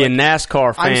supposed people to who be a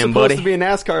NASCAR fan, I'm buddy. supposed to be a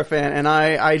NASCAR fan, and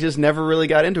I just never really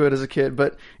got into it as a kid.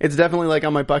 But it's definitely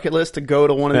on my bucket list to go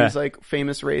to one of these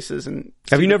famous races. And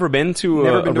have you never been to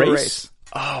never a been to race? a race?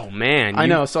 Oh, man. I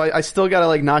know, so I still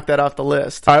got to knock that off the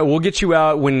list. All right, we'll get you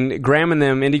out when Graham and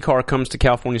them, IndyCar comes to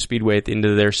California Speedway at the end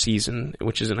of their season,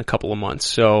 which is in a couple of months.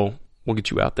 So we'll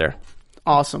get you out there.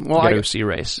 Awesome. Well, I go see a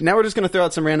race. Now we're just going to throw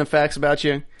out some random facts about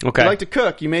you. Okay. You like to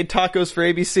cook. You made tacos for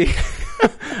ABC.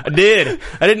 I did.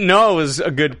 I didn't know I was a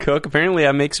good cook. Apparently,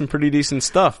 I make some pretty decent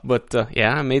stuff. But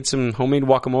I made some homemade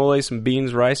guacamole, some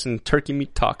beans, rice, and turkey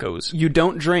meat tacos. You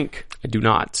don't drink. I do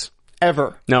not.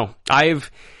 Ever. No.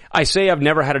 I say I've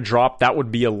never had a drop. That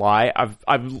would be a lie.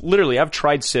 I've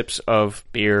tried sips of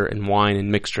beer and wine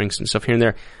and mixed drinks and stuff here and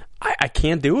there. I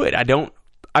can't do it.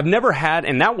 I've never had,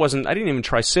 and I didn't even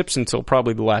try sips until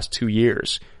probably the last 2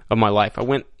 years of my life. I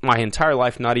went my entire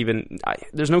life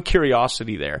there's no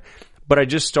curiosity there. But I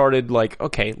just started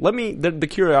okay, the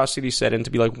curiosity set in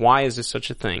to be why is this such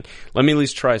a thing? Let me at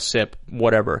least try a sip,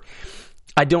 whatever.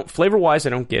 Flavor-wise, I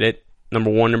don't get it. Number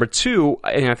one. Number two,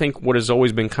 and I think what has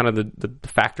always been kind of the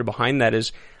factor behind that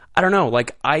is, I don't know,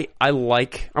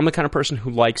 I'm the kind of person who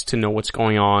likes to know what's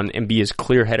going on and be as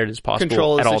clear-headed as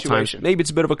possible at all times. Maybe it's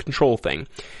a bit of a control thing.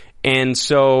 And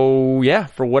so,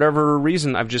 for whatever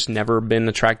reason, I've just never been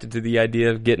attracted to the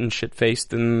idea of getting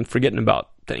shit-faced and forgetting about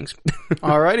things.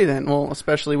 Alrighty then. Well,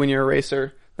 especially when you're a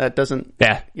racer, that doesn't...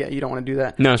 Yeah, you don't want to do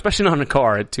that. No, especially not in a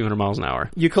car at 200 miles an hour.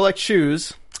 You collect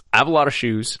shoes. I have a lot of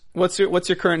shoes. What's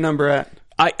your current number at?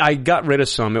 I got rid of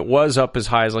some. It was up as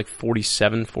high as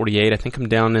 47, 48. I think I'm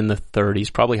down in the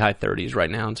 30s, probably high 30s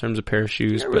right now in terms of pair of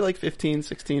shoes. But 15,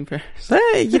 16 pairs.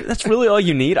 Hey, that's really all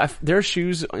you need. There are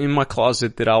shoes in my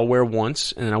closet that I'll wear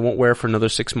once, and I won't wear for another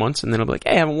 6 months, and then I'll be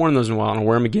hey, I haven't worn those in a while, and I'll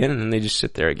wear them again, and then they just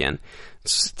sit there again.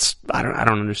 I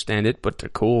don't understand it, but they're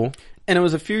cool. And it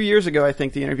was a few years ago, I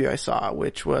think, the interview I saw,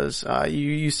 which was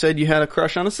you said you had a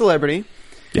crush on a celebrity.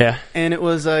 Yeah. And it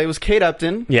was Kate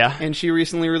Upton. Yeah. And she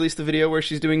recently released a video where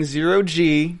she's doing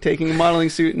 0G, taking a modeling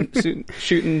suit and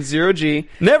shooting 0G.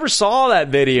 Never saw that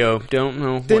video. Don't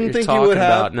know what Didn't you're think talking you would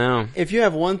about have. now. If you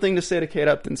have one thing to say to Kate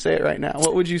Upton, say it right now.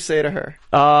 What would you say to her?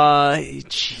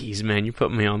 Jeez, man, you're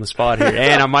putting me on the spot here.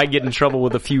 And I might get in trouble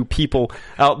with a few people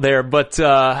out there. But,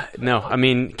 no, I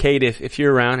mean, Kate, if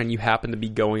you're around and you happen to be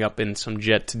going up in some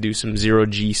jet to do some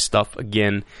 0G stuff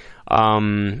again,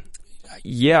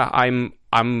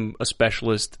 I'm a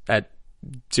specialist at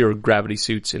zero gravity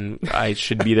suits, and I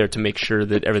should be there to make sure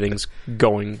that everything's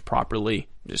going properly.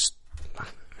 Just,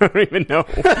 I don't even know.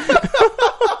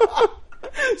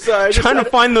 Sorry, trying to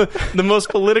find the most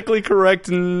politically correct,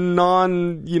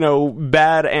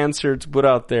 bad answer to put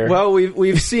out there. Well,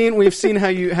 we've seen how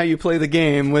you play the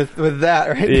game with that,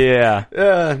 right?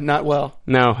 Yeah. Not well.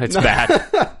 No, it's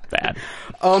bad. Bad.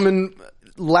 And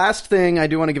last thing, I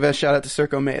do want to give a shout out to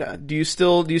Circo Meta. Do you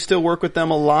still work with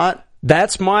them a lot?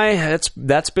 That's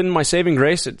been my saving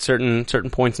grace at certain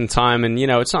points in time, and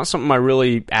it's not something I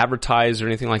really advertise or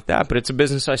anything like that, but it's a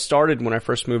business I started when I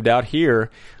first moved out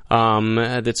here.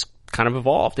 That's kind of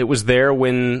evolved. It was there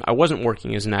when I wasn't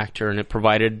working as an actor, and it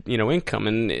provided, income,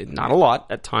 and not a lot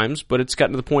at times, but it's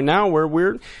gotten to the point now where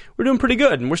we're doing pretty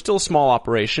good, and we're still a small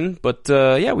operation, but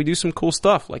we do some cool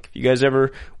stuff. Like if you guys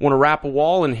ever want to wrap a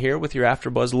wall in here with your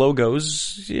AfterBuzz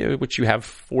logos, which you have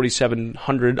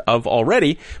 4,700 of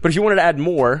already, but if you wanted to add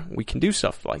more, we can do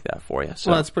stuff like that for you.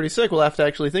 So. Well, that's pretty sick. We'll have to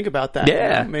actually think about that.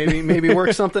 Yeah. Maybe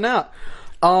work something out.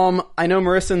 I know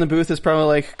Marissa in the booth is probably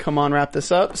like, come on, wrap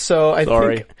this up. So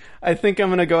I think I'm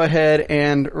going to go ahead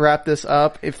and wrap this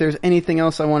up. If there's anything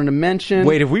else I wanted to mention.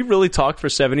 Wait, have we really talked for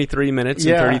 73 minutes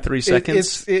and 33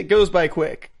 seconds? It goes by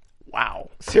quick. Wow.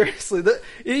 Seriously.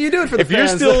 You do it for the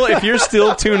fans. If you're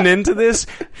still tuned into this,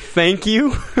 thank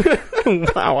you.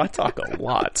 Wow, I talk a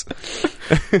lot.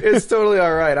 It's totally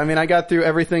all right. I mean, I got through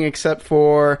everything except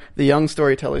for the Young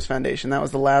Storytellers Foundation. That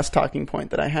was the last talking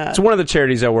point that I had. It's one of the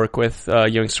charities I work with,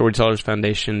 Young Storytellers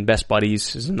Foundation. Best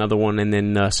Buddies is another one, and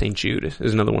then St. Jude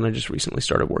is another one I just recently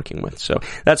started working with. So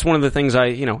that's one of the things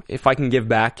if I can give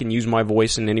back and use my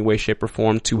voice in any way, shape, or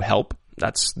form to help,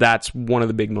 that's one of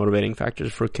the big motivating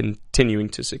factors for continuing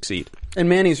to succeed. And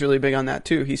Manny's really big on that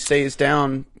too. He stays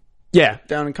down. Yeah.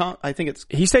 Down in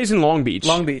he stays in Long Beach.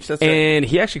 Long Beach, that's right. And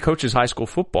he actually coaches high school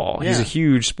football. Yeah. He's a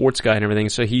huge sports guy and everything.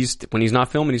 So when he's not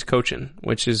filming, he's coaching,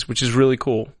 which is really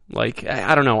cool. Like,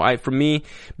 I don't know. For me,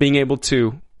 being able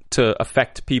to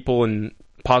affect people and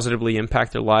positively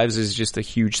impact their lives is just a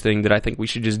huge thing that I think we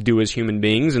should just do as human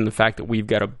beings. And the fact that we've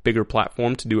got a bigger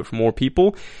platform to do it for more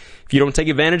people, if you don't take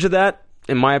advantage of that,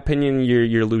 in my opinion,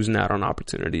 you're losing out on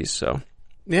opportunities. So,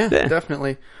 yeah,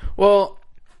 definitely. Well,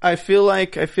 I feel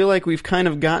like we've kind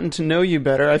of gotten to know you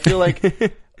better. I feel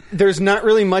like there's not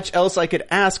really much else I could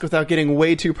ask without getting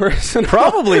way too personal.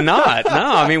 Probably not. No,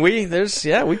 I mean we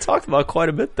talked about quite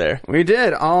a bit there. We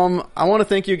did. I want to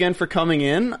thank you again for coming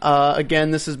in. Again,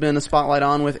 this has been a Spotlight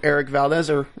On with Eric Valdez,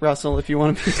 or Russell, if you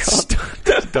want to be called.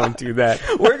 Don't do that.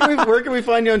 Where can we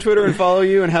find you on Twitter and follow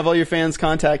you and have all your fans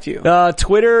contact you?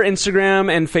 Twitter, Instagram,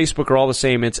 and Facebook are all the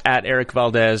same. It's at Eric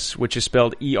Valdez, which is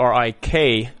spelled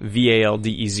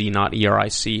ERIKVALDEZ, not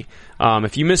ERIC.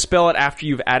 If you misspell it after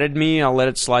you've added me, I'll let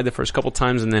it slide the first couple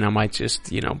times, and then I might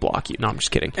just, block you. No, I'm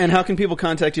just kidding. And how can people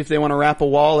contact you if they want to wrap a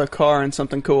wall or car and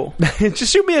something cool?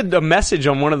 Just shoot me a message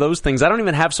on one of those things. I don't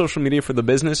even have social media for the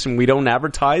business, and we don't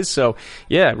advertise. So,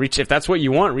 yeah, if that's what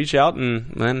you want, reach out,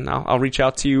 and then I'll reach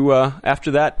out to you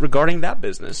after that regarding that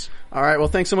business. All right. Well,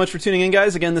 thanks so much for tuning in,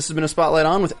 guys. Again, this has been a Spotlight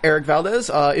On with Eric Valdez.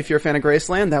 If you're a fan of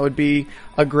Graceland, that would be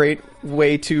a great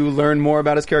way to learn more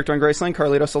about his character on Graceland,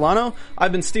 Carlito Solano.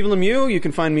 I've been Stephen Lemieux. You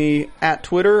can find me on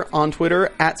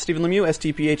Twitter, at Stephen Lemieux,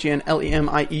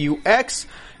 StephenLemieux,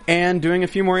 and doing a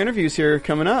few more interviews here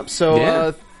coming up.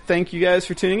 So, thank you guys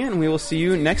for tuning in, and we will see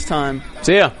you next time.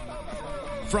 See ya.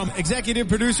 From executive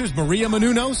producers Maria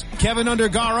Menounos, Kevin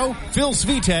Undergaro, Phil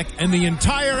Svitek, and the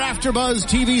entire AfterBuzz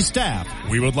TV staff,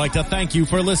 we would like to thank you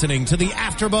for listening to the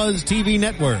AfterBuzz TV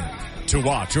network. To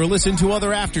watch or listen to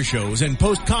other after shows and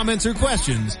post comments or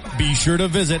questions, be sure to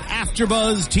visit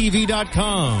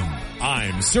AfterBuzzTV.com.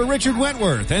 I'm Sir Richard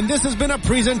Wentworth, and this has been a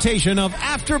presentation of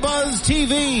AfterBuzz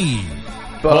TV.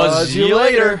 Buzz you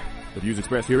later. The views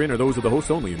expressed herein are those of the hosts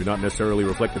only and do not necessarily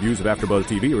reflect the views of AfterBuzz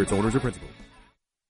TV or its owners or principals.